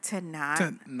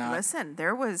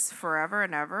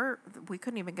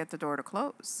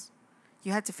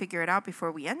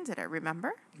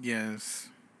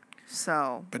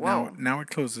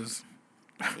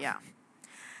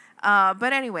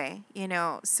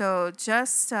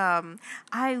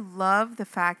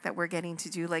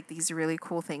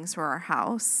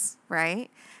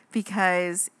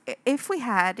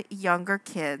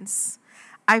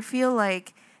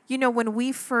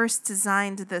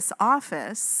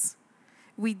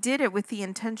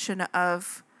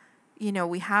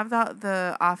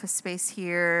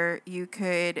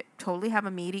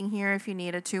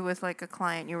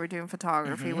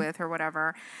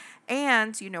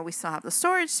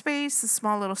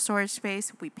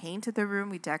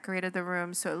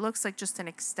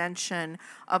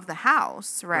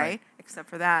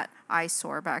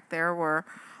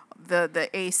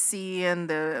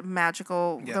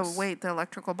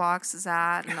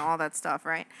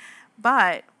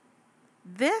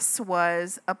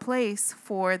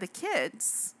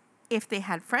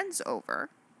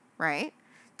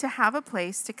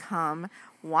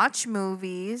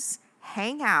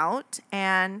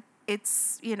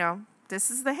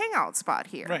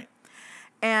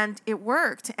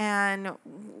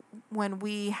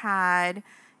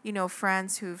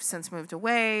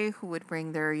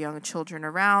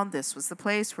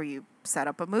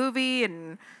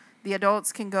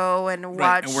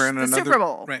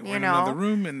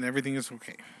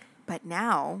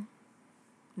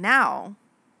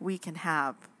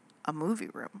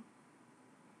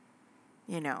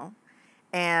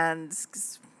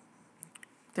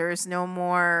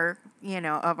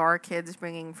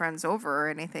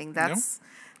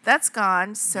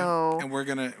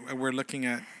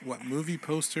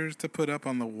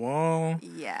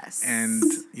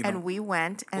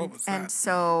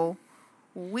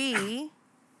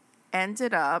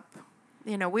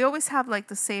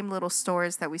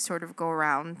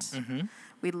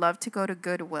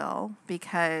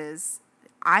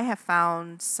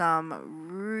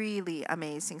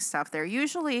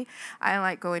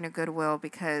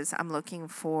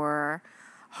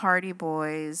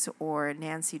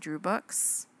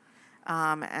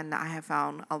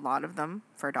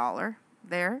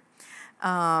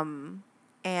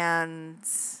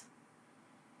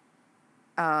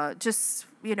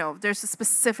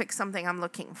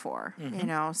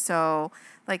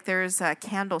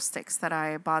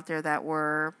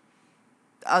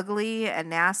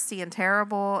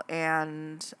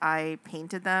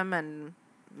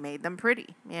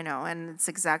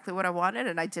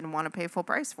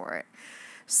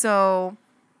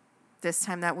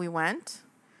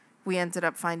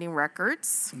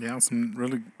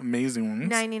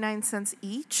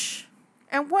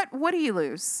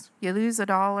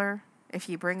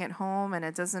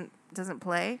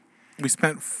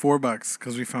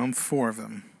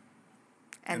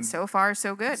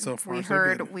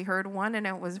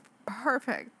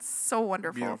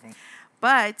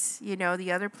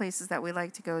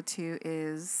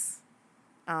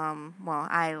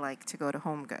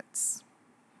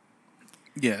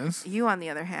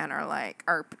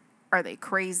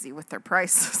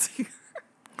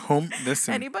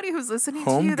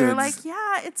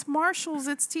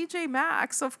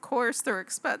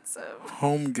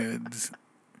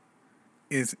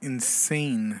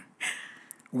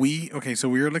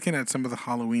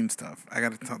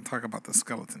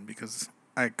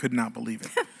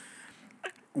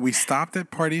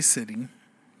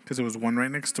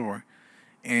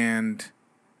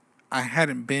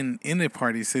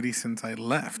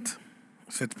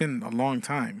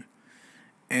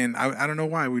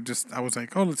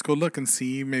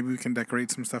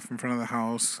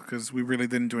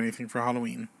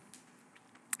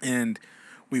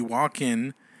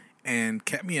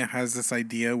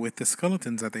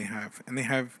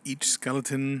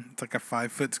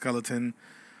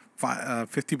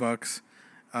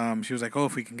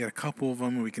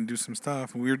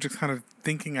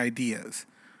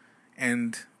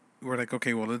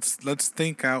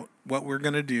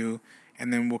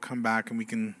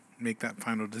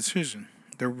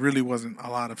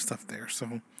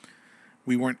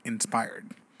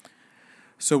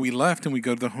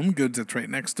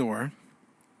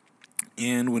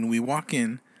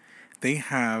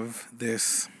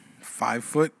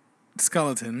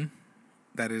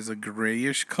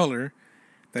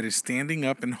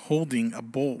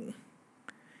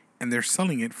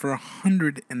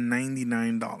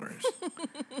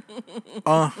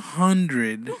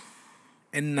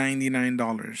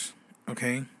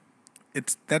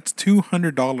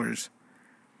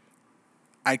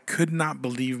I could not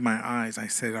believe my eyes. I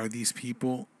said, "Are these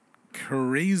people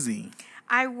crazy?"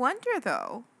 I wonder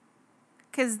though,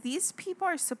 because these people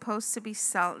are supposed to be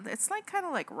sell. It's like kind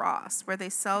of like Ross, where they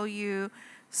sell you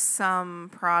some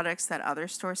products that other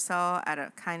stores sell at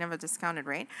a kind of a discounted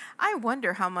rate. I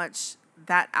wonder how much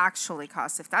that actually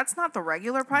costs. If that's not the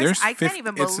regular price, There's I can't 50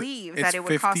 even it's- believe it's that it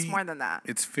would cost 50 more than that.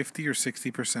 It's 50 or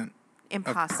 60%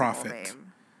 Impossible, profit. babe.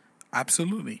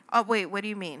 Absolutely. Oh wait, what do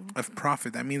you mean? Of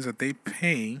profit. That means that they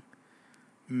pay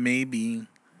maybe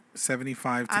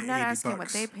 75 to I'm not 80 asking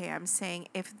bucks. what they pay. I'm saying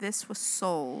if this was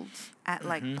sold at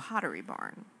like Mm-hmm. Pottery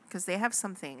Barn, because they have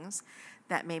some things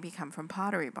that maybe come from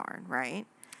Pottery Barn, right?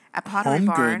 At Pottery Home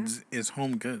Barn, goods is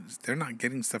home goods. They're not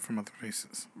getting stuff from other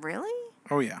places. really?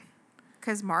 Oh yeah.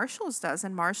 Because Marshalls does,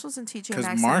 and Marshalls and TJ 'Cause Maxx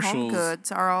and Home Marshalls-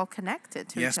 Goods are all connected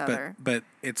to Yes, each other. but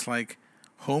it's like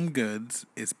home goods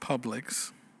is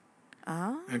Publix.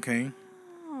 Oh. Okay.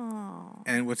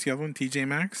 And what's the other one? TJ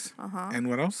Maxx. Uh-huh. And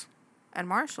what else? And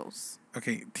Marshalls.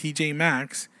 Okay, TJ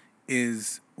Maxx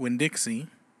is Winn-Dixie.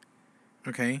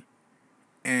 Okay.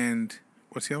 And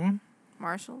what's the other one?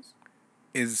 Marshalls?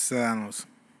 Is Sedano's.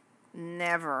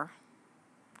 Never.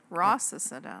 Ross is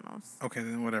Sedano's. Okay,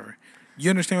 then whatever. You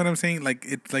understand what I'm saying? Like,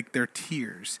 it's like they're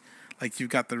tiers. Like, you've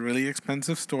got the really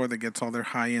expensive store that gets all their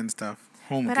high-end stuff.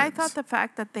 Home But goods. I thought the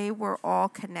fact that they were all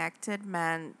connected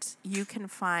meant you can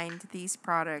find these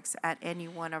products at any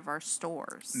one of our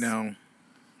stores. No.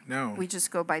 We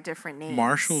just go by different names.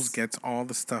 Marshalls gets all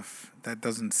the stuff that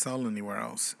doesn't sell anywhere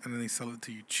else, and then they sell it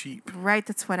to you cheap. Right,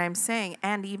 that's what I'm saying.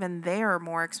 And even they're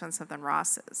more expensive than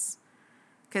Ross's.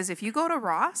 Because if you go to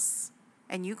Ross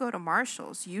and you go to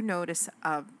Marshalls, you notice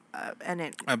a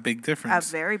big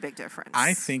difference. very big difference.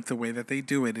 I think the way that they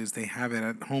do it is they have it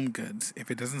at Home Goods. If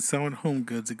it doesn't sell in Home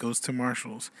Goods, it goes to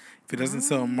Marshalls. If it doesn't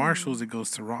sell in Marshalls, it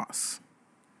goes to Ross.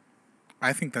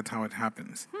 I think that's how it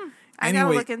happens. I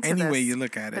gotta look into anyway this. you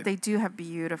look at But it, they do have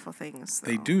beautiful things.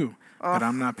 they though. do. But Oh.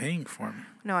 I'm not paying for them.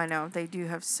 No, I know. They do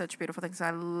have such beautiful things. I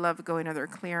love going to their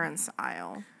clearance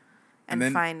aisle and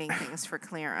then- finding things for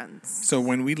clearance. So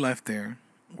when we left there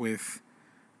with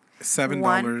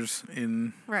 $7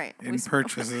 in Right.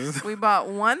 purchases, We bought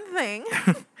one thing.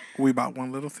 we bought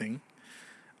one little thing.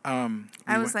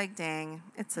 I was like, dang,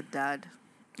 it's a dud.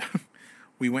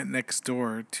 We went next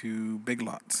door to Big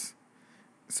Lots.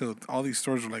 So all these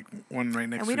stores are like one right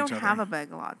next And to we each don't other. have a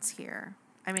Big Lots here.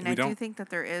 I mean, We I do don't? think that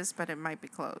there is, but it might be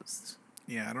closed.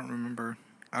 Yeah, I don't remember.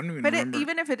 I don't even But remember.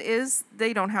 even if it is,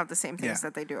 they don't have the same things Yeah.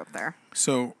 that they do up there.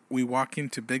 So we walk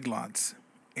into Big Lots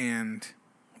and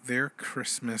their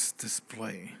Christmas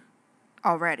display.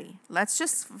 Already. Let's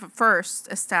just first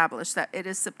establish that it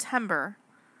is September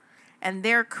and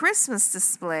their Christmas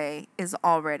display is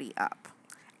already up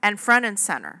and front and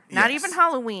center. Not Yes. even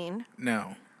Halloween.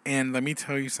 No. And let me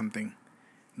tell you something.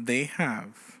 They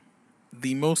have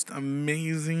the most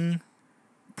amazing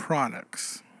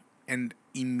products. And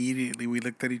immediately we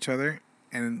looked at each other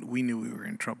and we knew we were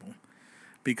in trouble.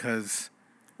 Because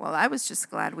Well, I was just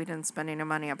glad we didn't spend any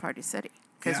money at Party City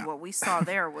because Yeah. what we saw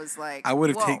there was like, I would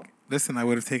have whoa. I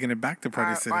would have taken it back to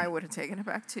Party City. I would have taken it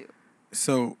back too.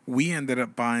 So we ended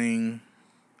up buying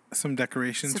some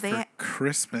decorations So they- for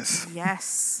Christmas.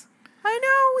 Yes. I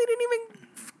know. We didn't even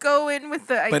go in with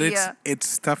the But idea. it's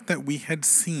stuff that we had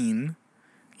seen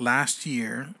last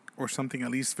year or something at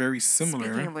least very similar.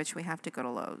 Speaking of which, we have to go to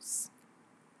Lowe's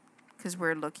because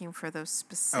we're looking for those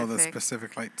specific, the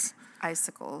specific lights.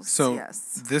 icicles. So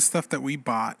yes. this stuff that we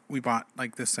bought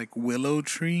like this like willow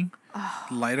tree,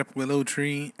 light up willow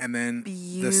tree, and then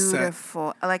the set.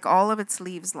 Beautiful. Like all of its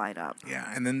leaves light up.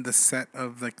 Yeah, and then the set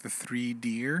of like the 3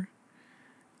 deer.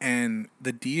 And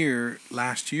the deer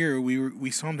last year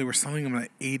we saw them. They were selling them at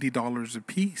 $80 a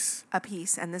piece. A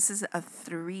piece, and this is a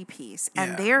 3-piece, Yeah.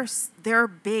 and they're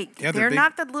big. Yeah, they're they're big.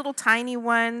 not the little tiny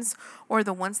ones or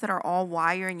the ones that are all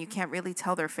wire and you can't really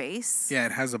tell their face. Yeah,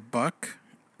 it has a buck,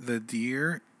 the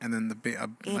deer, and then a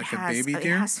baby It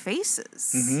deer. has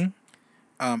faces. Mm-hmm.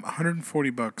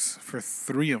 $140 for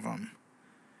 3 of them.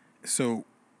 So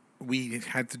we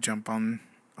had to jump on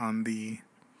the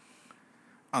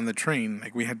train.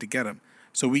 Like we had to get them.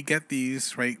 So we get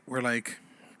these, right? We're like,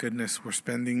 goodness, we're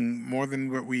spending more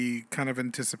than what we kind of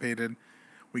anticipated.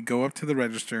 We go up to the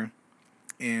register,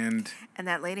 and And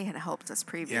that lady had helped us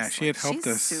previously. yeah, she had helped She's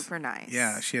us. super nice.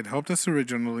 Yeah, she had helped us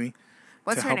originally.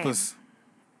 What's to her help name? us.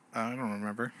 I don't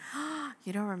remember.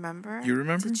 You don't remember? You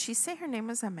remember? Did she say her name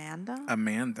was Amanda?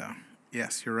 Amanda.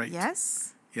 Yes, you're right.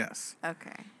 Yes? Yes.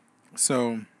 Okay.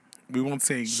 So we won't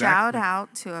say exactly. Shout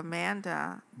out to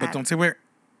Amanda. But at- don't say where.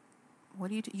 What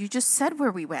do you just said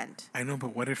where we went. I know,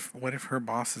 but what if her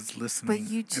boss is listening?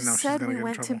 But you and now just she's said gonna we get in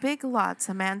went to trouble? Big Lots,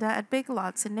 Amanda, at Big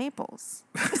Lots in Naples.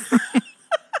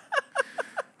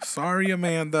 Sorry,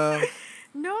 Amanda.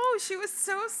 No, she was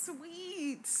so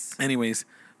sweet. Anyways,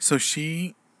 so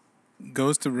she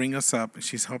goes to ring us up.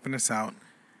 She's helping us out,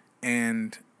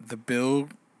 and the bill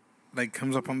like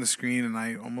comes up on the screen, and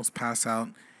I almost pass out.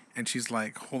 And she's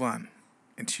like, "Hold on,"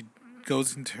 and she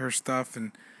goes into her stuff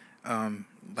and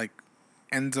like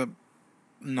ends up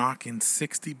knocking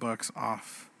 $60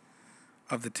 off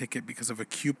of the ticket because of a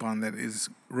coupon that is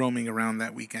roaming around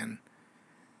that weekend.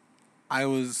 I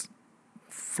was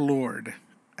floored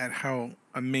at how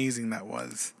amazing that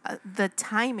was. The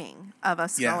timing of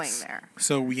us going there.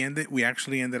 So we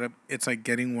actually ended up, it's like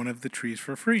getting one of the trees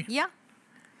for free. Yeah.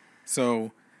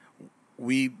 So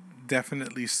we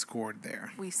definitely scored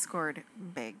there. We scored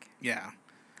big. Yeah.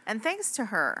 And thanks to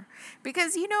her.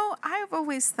 Because, I've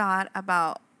always thought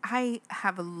about, I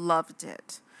have loved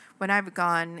it when I've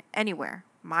gone anywhere.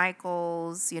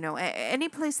 Michael's, any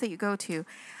place that you go to.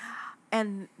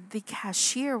 And the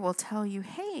cashier will tell you,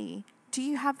 hey, do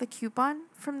you have the coupon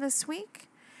from this week?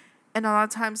 And a lot of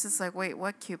times it's like, wait,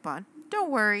 what coupon? Don't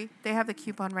worry. They have the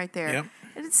coupon right there. Yep.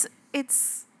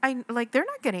 And they're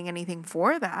not getting anything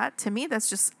for that. To me, that's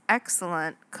just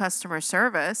excellent customer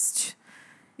service.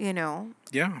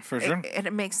 Yeah, for sure.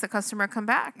 It makes the customer come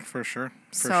back. For sure.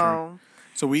 So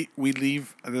we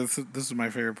leave. This is my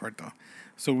favorite part, though.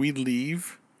 So we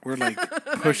leave. We're like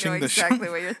pushing I know exactly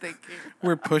what you're thinking.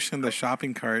 We're pushing the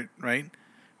shopping cart, right,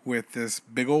 with this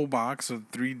big old box of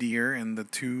 3 deer and the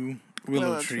 2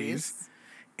 willow trees,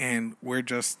 and we're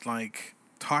just like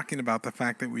talking about the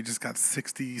fact that we just got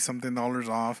 $60-something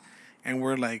off, and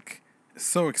we're like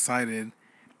so excited,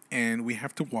 and we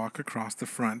have to walk across the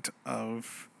front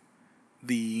of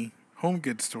the home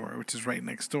goods store, which is right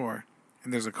next door,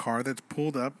 and there's a car that's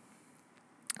pulled up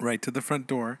right to the front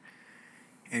door.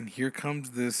 And here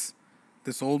comes this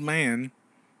old man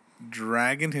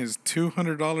dragging his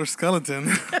 $200 skeleton.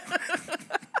 And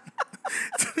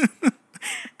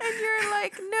you're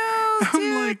like, no,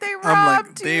 dude, they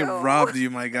robbed you. They robbed you,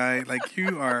 my guy. Like,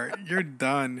 you're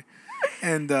done.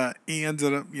 And he ends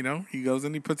up, he goes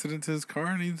and he puts it into his car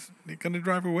and he's going to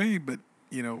drive away. But,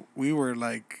 we were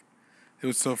like, it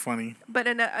was so funny. But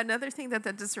another thing that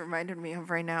just reminded me of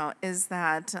right now is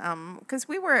that, because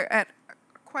we were at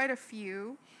quite a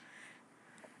few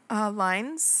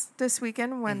lines this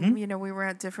weekend when we were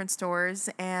at different stores,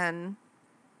 and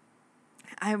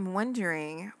I'm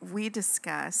wondering, we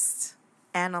discussed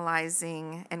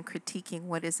analyzing and critiquing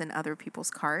what is in other people's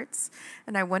carts,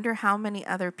 and I wonder how many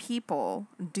other people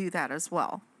do that as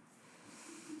well.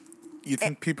 You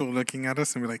think people are looking at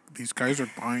us and be like, these guys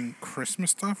are buying Christmas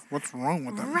stuff? What's wrong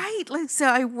with them? Right. So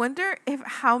I wonder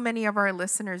how many of our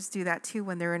listeners do that too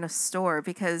when they're in a store,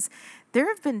 because there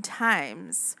have been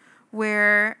times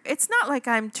where it's not like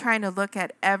I'm trying to look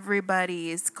at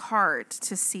everybody's cart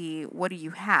to see what do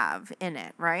you have in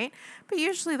it, right? But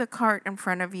usually the cart in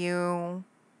front of you,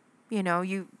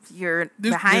 you're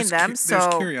behind them.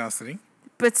 There's curiosity.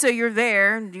 But so you're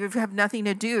there, and you have nothing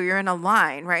to do. You're in a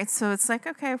line, right? So it's like,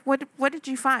 okay, what did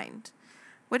you find?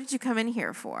 What did you come in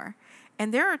here for?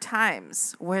 And there are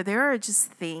times where there are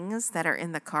just things that are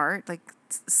in the cart, like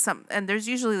and there's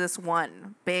usually this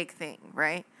one big thing,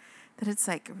 right? That it's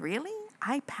like, really?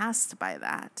 I passed by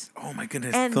that. Oh my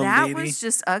goodness. And that was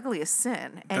just ugly as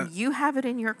sin. And you have it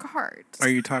in your cart. Are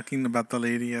you talking about the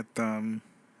lady at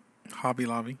Hobby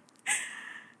Lobby?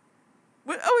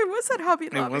 It was at Hobby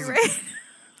Lobby, right?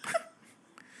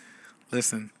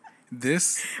 Listen,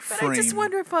 this frame... I just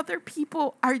wonder if other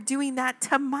people are doing that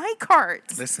to my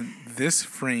cart. Listen, this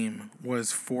frame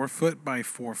was 4 foot by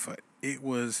 4 foot. It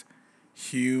was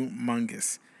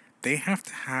humongous. They have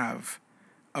to have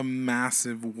a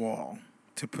massive wall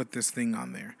to put this thing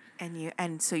on there.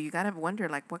 And so you gotta wonder,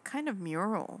 like, what kind of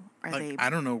mural are they? I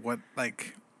don't know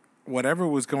whatever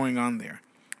was going on there,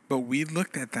 but we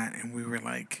looked at that and we were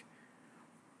like,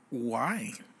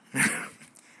 why?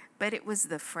 But it was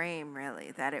the frame,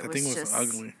 really, that it the was thing was just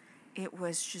ugly. It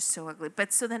was just so ugly.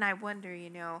 But so then I wonder,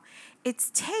 it's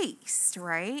taste,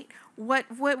 right? What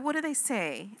do they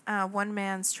say? One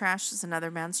man's trash is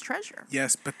another man's treasure.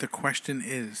 Yes, but the question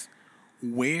is,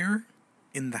 where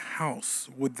in the house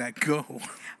would that go?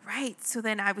 Right. So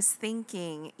then I was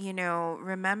thinking,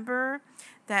 remember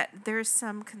that there's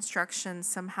some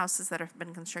houses that have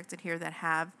been constructed here that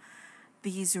have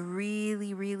these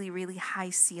really, really, really high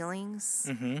ceilings,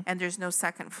 and there's no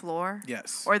second floor.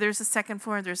 Yes. Or there's a second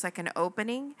floor and there's like an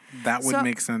opening. That would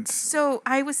make sense. So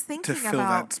I was thinking to fill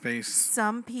about that space.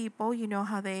 Some people,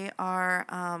 how they are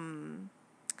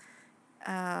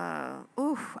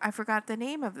I forgot the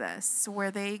name of this,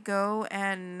 where they go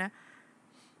and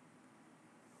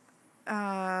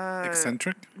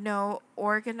Eccentric, no,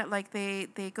 like they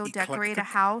go decorate a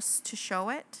eclectic, house to show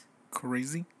it.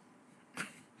 crazy.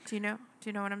 Do you know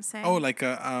what I'm saying? Oh, like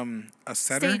a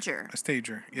setter, Stager. a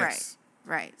stager. Yes.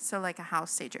 Right. So like a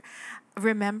house stager.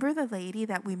 Remember the lady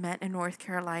that we met in North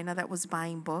Carolina that was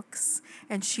buying books,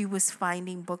 and she was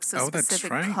finding books of Oh, that's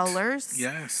specific right. colors?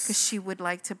 Yes. Because she would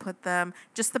like to put them,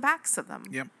 just the backs of them.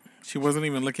 Yep. She wasn't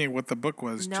even looking at what the book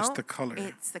was, No, just the color.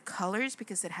 it's the colors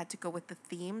because it had to go with the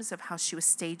themes of how she was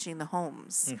staging the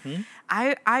homes. Mm-hmm.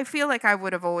 I feel like I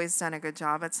would have always done a good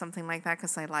job at something like that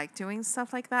because I like doing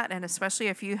stuff like that. And especially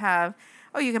if you have,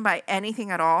 you can buy anything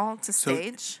at all to So,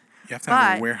 stage. You have to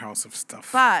have a warehouse of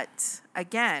stuff. But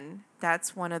again,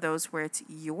 that's one of those where it's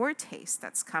your taste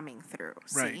that's coming through.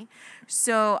 Right. See?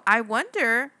 So I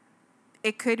wonder,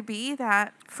 it could be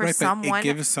that for Right, but someone. it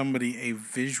gives somebody a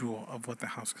visual of what the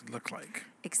house could look like.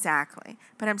 Exactly.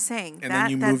 But I'm saying And then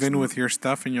you move in with your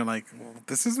stuff and you're like, well,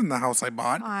 this isn't the house I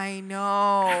bought. I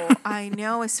know.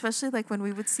 Especially like when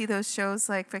we would see those shows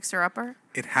like Fixer Upper.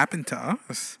 It happened to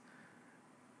us.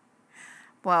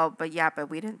 Well, but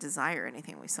we didn't desire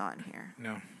anything we saw in here.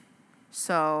 No.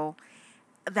 So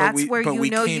that's where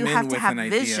you have to have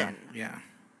vision. Yeah.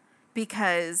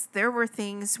 Because there were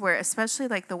things where, especially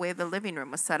like the way the living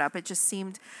room was set up, it just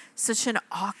seemed such an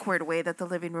awkward way that the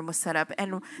living room was set up.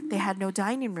 And they had no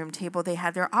dining room table. They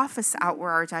had their office out where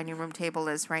our dining room table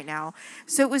is right now.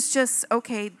 So it was just,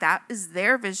 okay, that is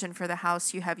their vision for the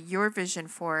house. You have your vision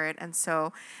for it. And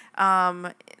so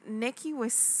Nikki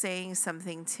was saying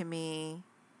something to me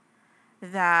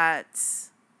that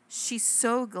she's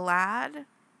so glad.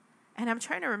 And I'm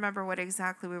trying to remember what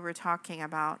exactly we were talking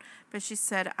about. But she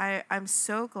said, I'm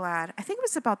so glad. I think it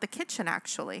was about the kitchen,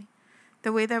 actually.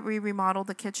 The way that we remodeled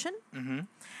the kitchen. Mm-hmm.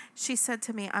 She said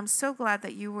to me, I'm so glad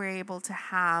that you were able to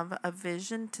have a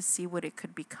vision to see what it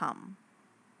could become.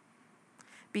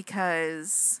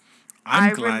 Because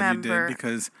I'm glad you did,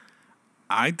 because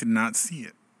I did not see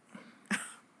it.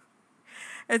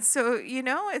 And so,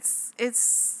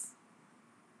 it's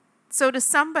so to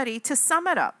somebody, to sum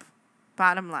it up,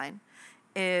 bottom line,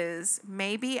 is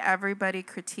maybe everybody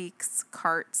critiques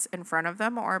carts in front of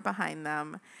them or behind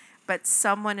them, but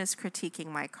someone is critiquing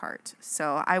my cart.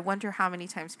 So I wonder how many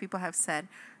times people have said,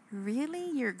 really?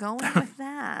 You're going with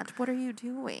that? What are you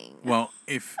doing? Well,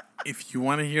 if you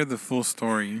want to hear the full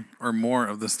story or more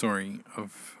of the story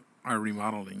of our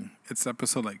remodeling, it's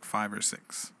episode like 5 or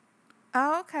 6.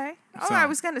 Oh, okay. So, I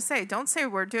was going to say, don't say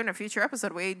we're doing a future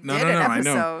episode. We did an I episode.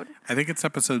 know. I think it's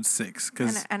episode 6.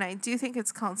 And I do think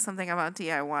it's called something about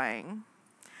DIYing.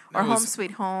 Or Home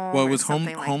Sweet Home. Well, it was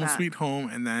Home Sweet Home,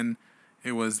 and then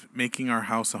it was Making Our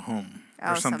House a Home.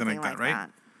 Or something like that, right?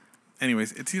 That.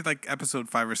 Anyways, it's either like episode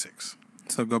 5 or 6.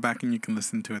 So go back and you can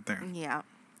listen to it there. Yeah.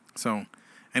 So,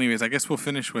 anyways, I guess we'll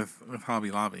finish with Hobby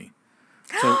Lobby.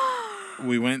 So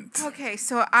we went. Okay,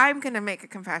 so I'm going to make a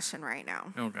confession right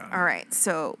now. Oh, God. All right.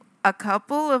 So a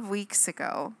couple of weeks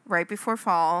ago, right before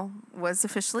fall was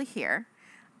officially here,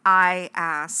 I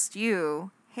asked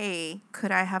you, hey,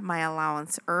 could I have my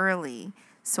allowance early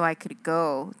so I could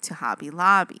go to Hobby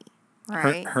Lobby?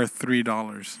 Right? Her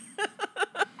 $3.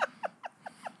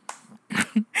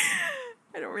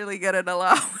 I don't really get an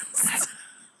allowance.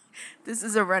 This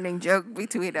is a running joke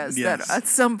between us that at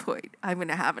some point I'm going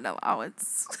to have an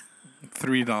allowance.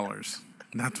 $3.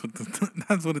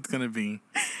 That's what it's going to be.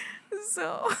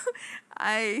 So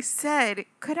I said,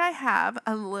 could I have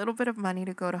a little bit of money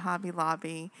to go to Hobby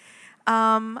Lobby?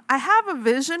 I have a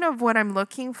vision of what I'm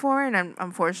looking for, and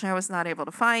unfortunately I was not able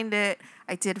to find it.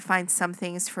 I did find some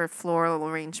things for floral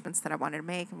arrangements that I wanted to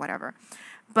make and whatever.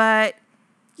 But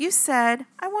you said,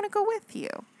 I want to go with you.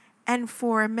 And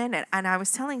for a minute, and I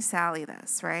was telling Sally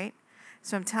this, right?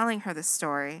 So I'm telling her this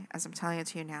story as I'm telling it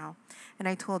to you now. And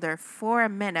I told her, for a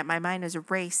minute, my mind is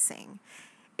racing.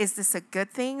 Is this a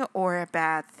good thing or a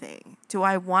bad thing? Do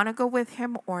I want to go with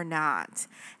him or not?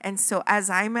 And so as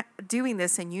I'm doing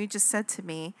this and you just said to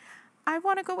me, I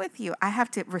want to go with you, I have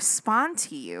to respond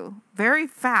to you very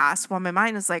fast while my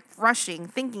mind is like rushing,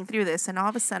 thinking through this. And all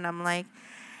of a sudden I'm like,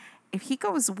 if he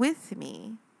goes with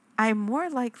me, I'm more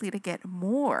likely to get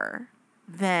more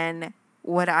than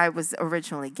what I was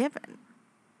originally given.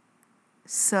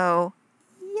 So,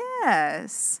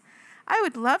 yes, I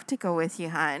would love to go with you,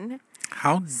 hon.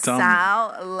 How dumb.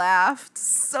 Sal laughed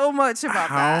so much about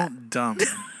that. How dumb.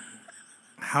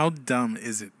 How dumb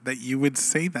is it that you would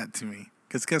say that to me?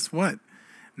 Because guess what?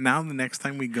 Now the next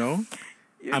time we go,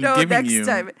 I'm giving next you.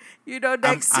 Time we go,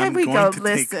 I'm listen.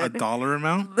 going to take a dollar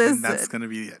amount, and that's going to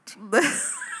be it.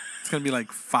 going to be like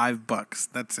 $5.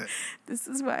 That's it. This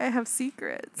is why I have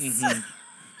secrets. Mm-hmm.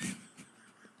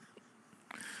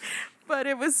 But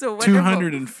it was so wonderful.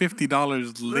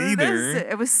 $250 later. Listen,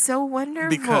 it was so wonderful.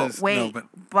 Because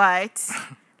but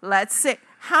let's say,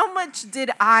 how much did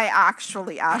I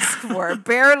actually ask for?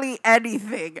 Barely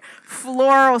anything.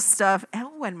 Floral stuff.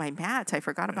 Oh, and my mat. I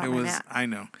forgot about my mat. I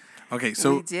know. Okay,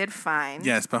 so we did fine.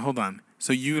 Yes, but hold on.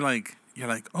 So you're like,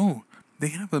 oh, they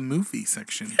have a movie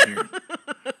section here.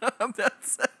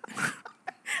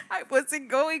 I wasn't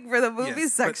going for the movie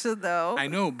section though. I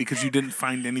know, because you didn't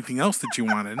find anything else that you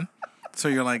wanted. So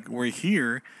you're like, we're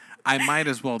here. I might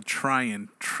as well try and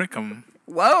trick them.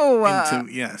 Whoa!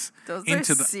 Those are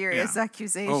serious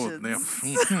accusations.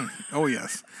 Oh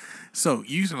yes. So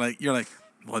you're like,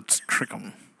 let's trick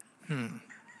them.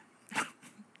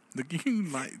 Look,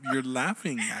 you're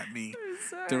laughing at me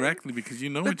directly because you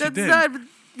know what you did.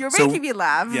 You're making me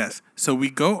laugh. Yes. So we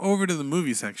go over to the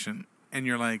movie section, and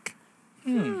you're like,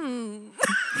 Do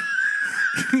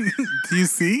you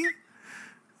see?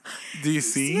 Do you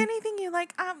see anything you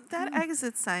like? That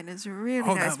exit sign is really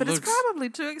nice, but it's probably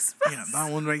too expensive. Yeah,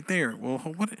 that one right there. Well,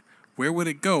 where would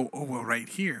it go? Oh, well, right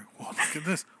here. Well, look at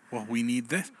this. Well, we need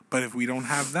this, but if we don't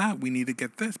have that, we need to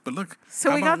get this. But look.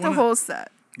 So we got the whole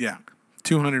set. Yeah,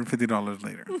 $250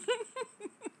 later.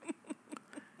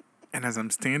 And as I'm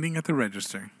standing at the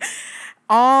register,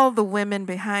 all the women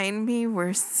behind me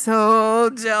were so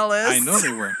jealous. I know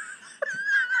they were.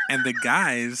 And the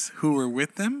guys who were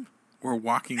with them were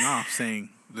walking off saying,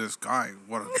 "This guy,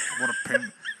 what a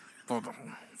pin,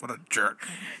 what a jerk."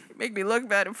 You make me look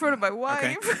bad in front of my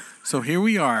wife. Okay. So here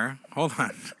we are. Hold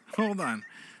on.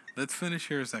 Let's finish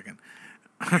here a second.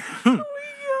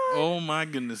 Oh my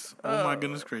goodness. Oh my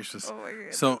goodness gracious. Oh my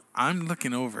goodness. So I'm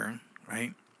looking over,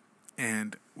 right?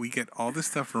 And we get all this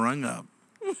stuff rung up.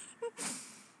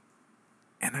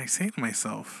 And I say to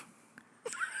myself,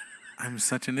 I'm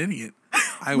such an idiot.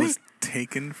 I was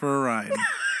taken for a ride.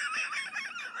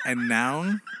 And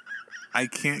now I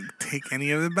can't take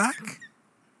any of it back.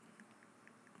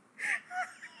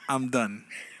 I'm done.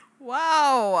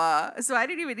 Wow. So I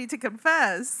didn't even need to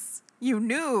confess. You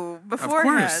knew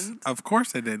beforehand. Of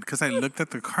course I did. Because I looked at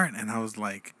the cart and I was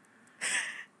like,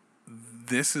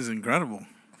 this is incredible.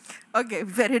 Okay,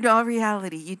 but in all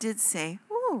reality, you did say,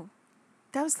 ooh,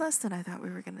 that was less than I thought we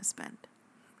were going to spend.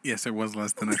 Yes, it was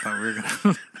less than I thought we were going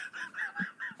to.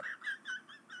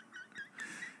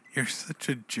 You're such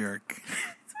a jerk.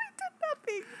 I did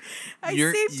nothing. I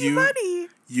saved you money.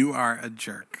 You are a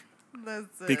jerk. Listen.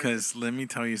 Because let me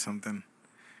tell you something.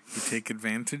 You take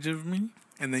advantage of me,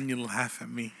 and then you laugh at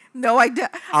me. No, I don't.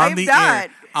 I'm not.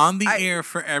 On the air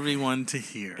for everyone to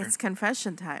hear. It's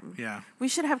confession time. Yeah. We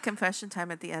should have confession time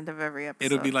at the end of every episode.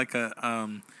 It'll be like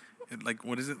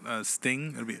what is it? A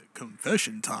Sting? It'll be a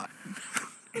confession time.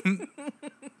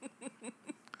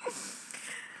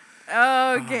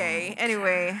 Okay.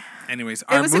 Anyways,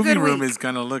 our movie room is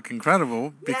going to look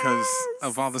incredible because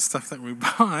of all the stuff that we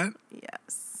bought.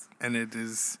 Yes. And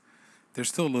there's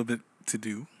still a little bit to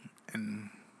do. And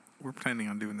we're planning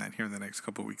on doing that here in the next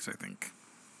couple of weeks, I think.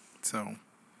 So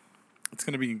it's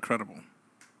going to be incredible.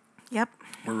 Yep.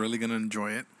 We're really going to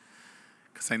enjoy it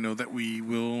because I know that we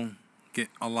will get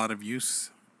a lot of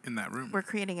use in that room. We're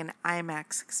creating an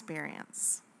IMAX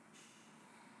experience.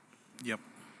 Yep.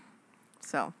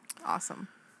 So, awesome.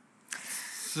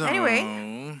 So,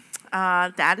 anyway,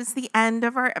 that is the end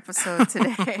of our episode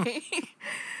today.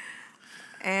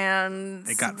 And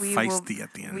it got feisty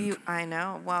at the end. I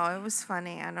know. Well, it was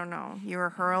funny. I don't know. You were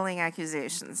hurling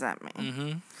accusations at me.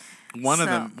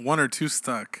 Mm-hmm. One or two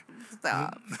stuck.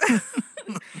 Stop.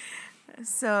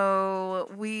 So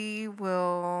we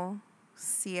will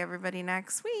see everybody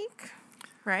next week,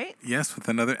 right? Yes, with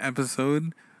another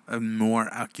episode of more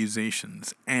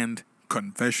accusations and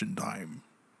confession time.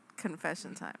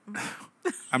 Confession time.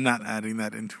 I'm not adding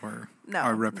that into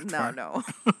our repertoire. No.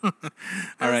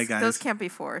 All right, guys. Those can't be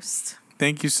forced.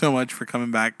 Thank you so much for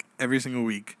coming back every single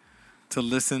week to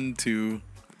listen to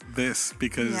this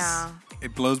because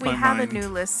it blows my mind. We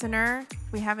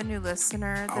have a new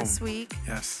listener this week.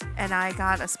 Yes. And I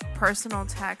got a personal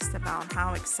text about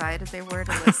how excited they were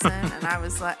to listen. And I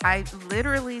was like, I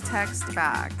literally text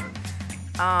back,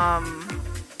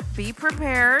 be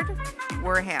prepared.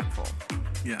 We're a handful.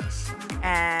 Yes.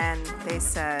 And they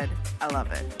said, I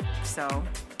love it. So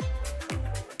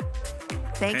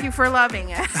thank you for loving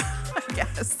it, I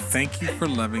guess. Thank you for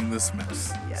loving this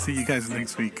mess. Yes. See you guys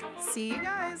next week. See you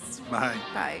guys. Bye.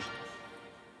 Bye.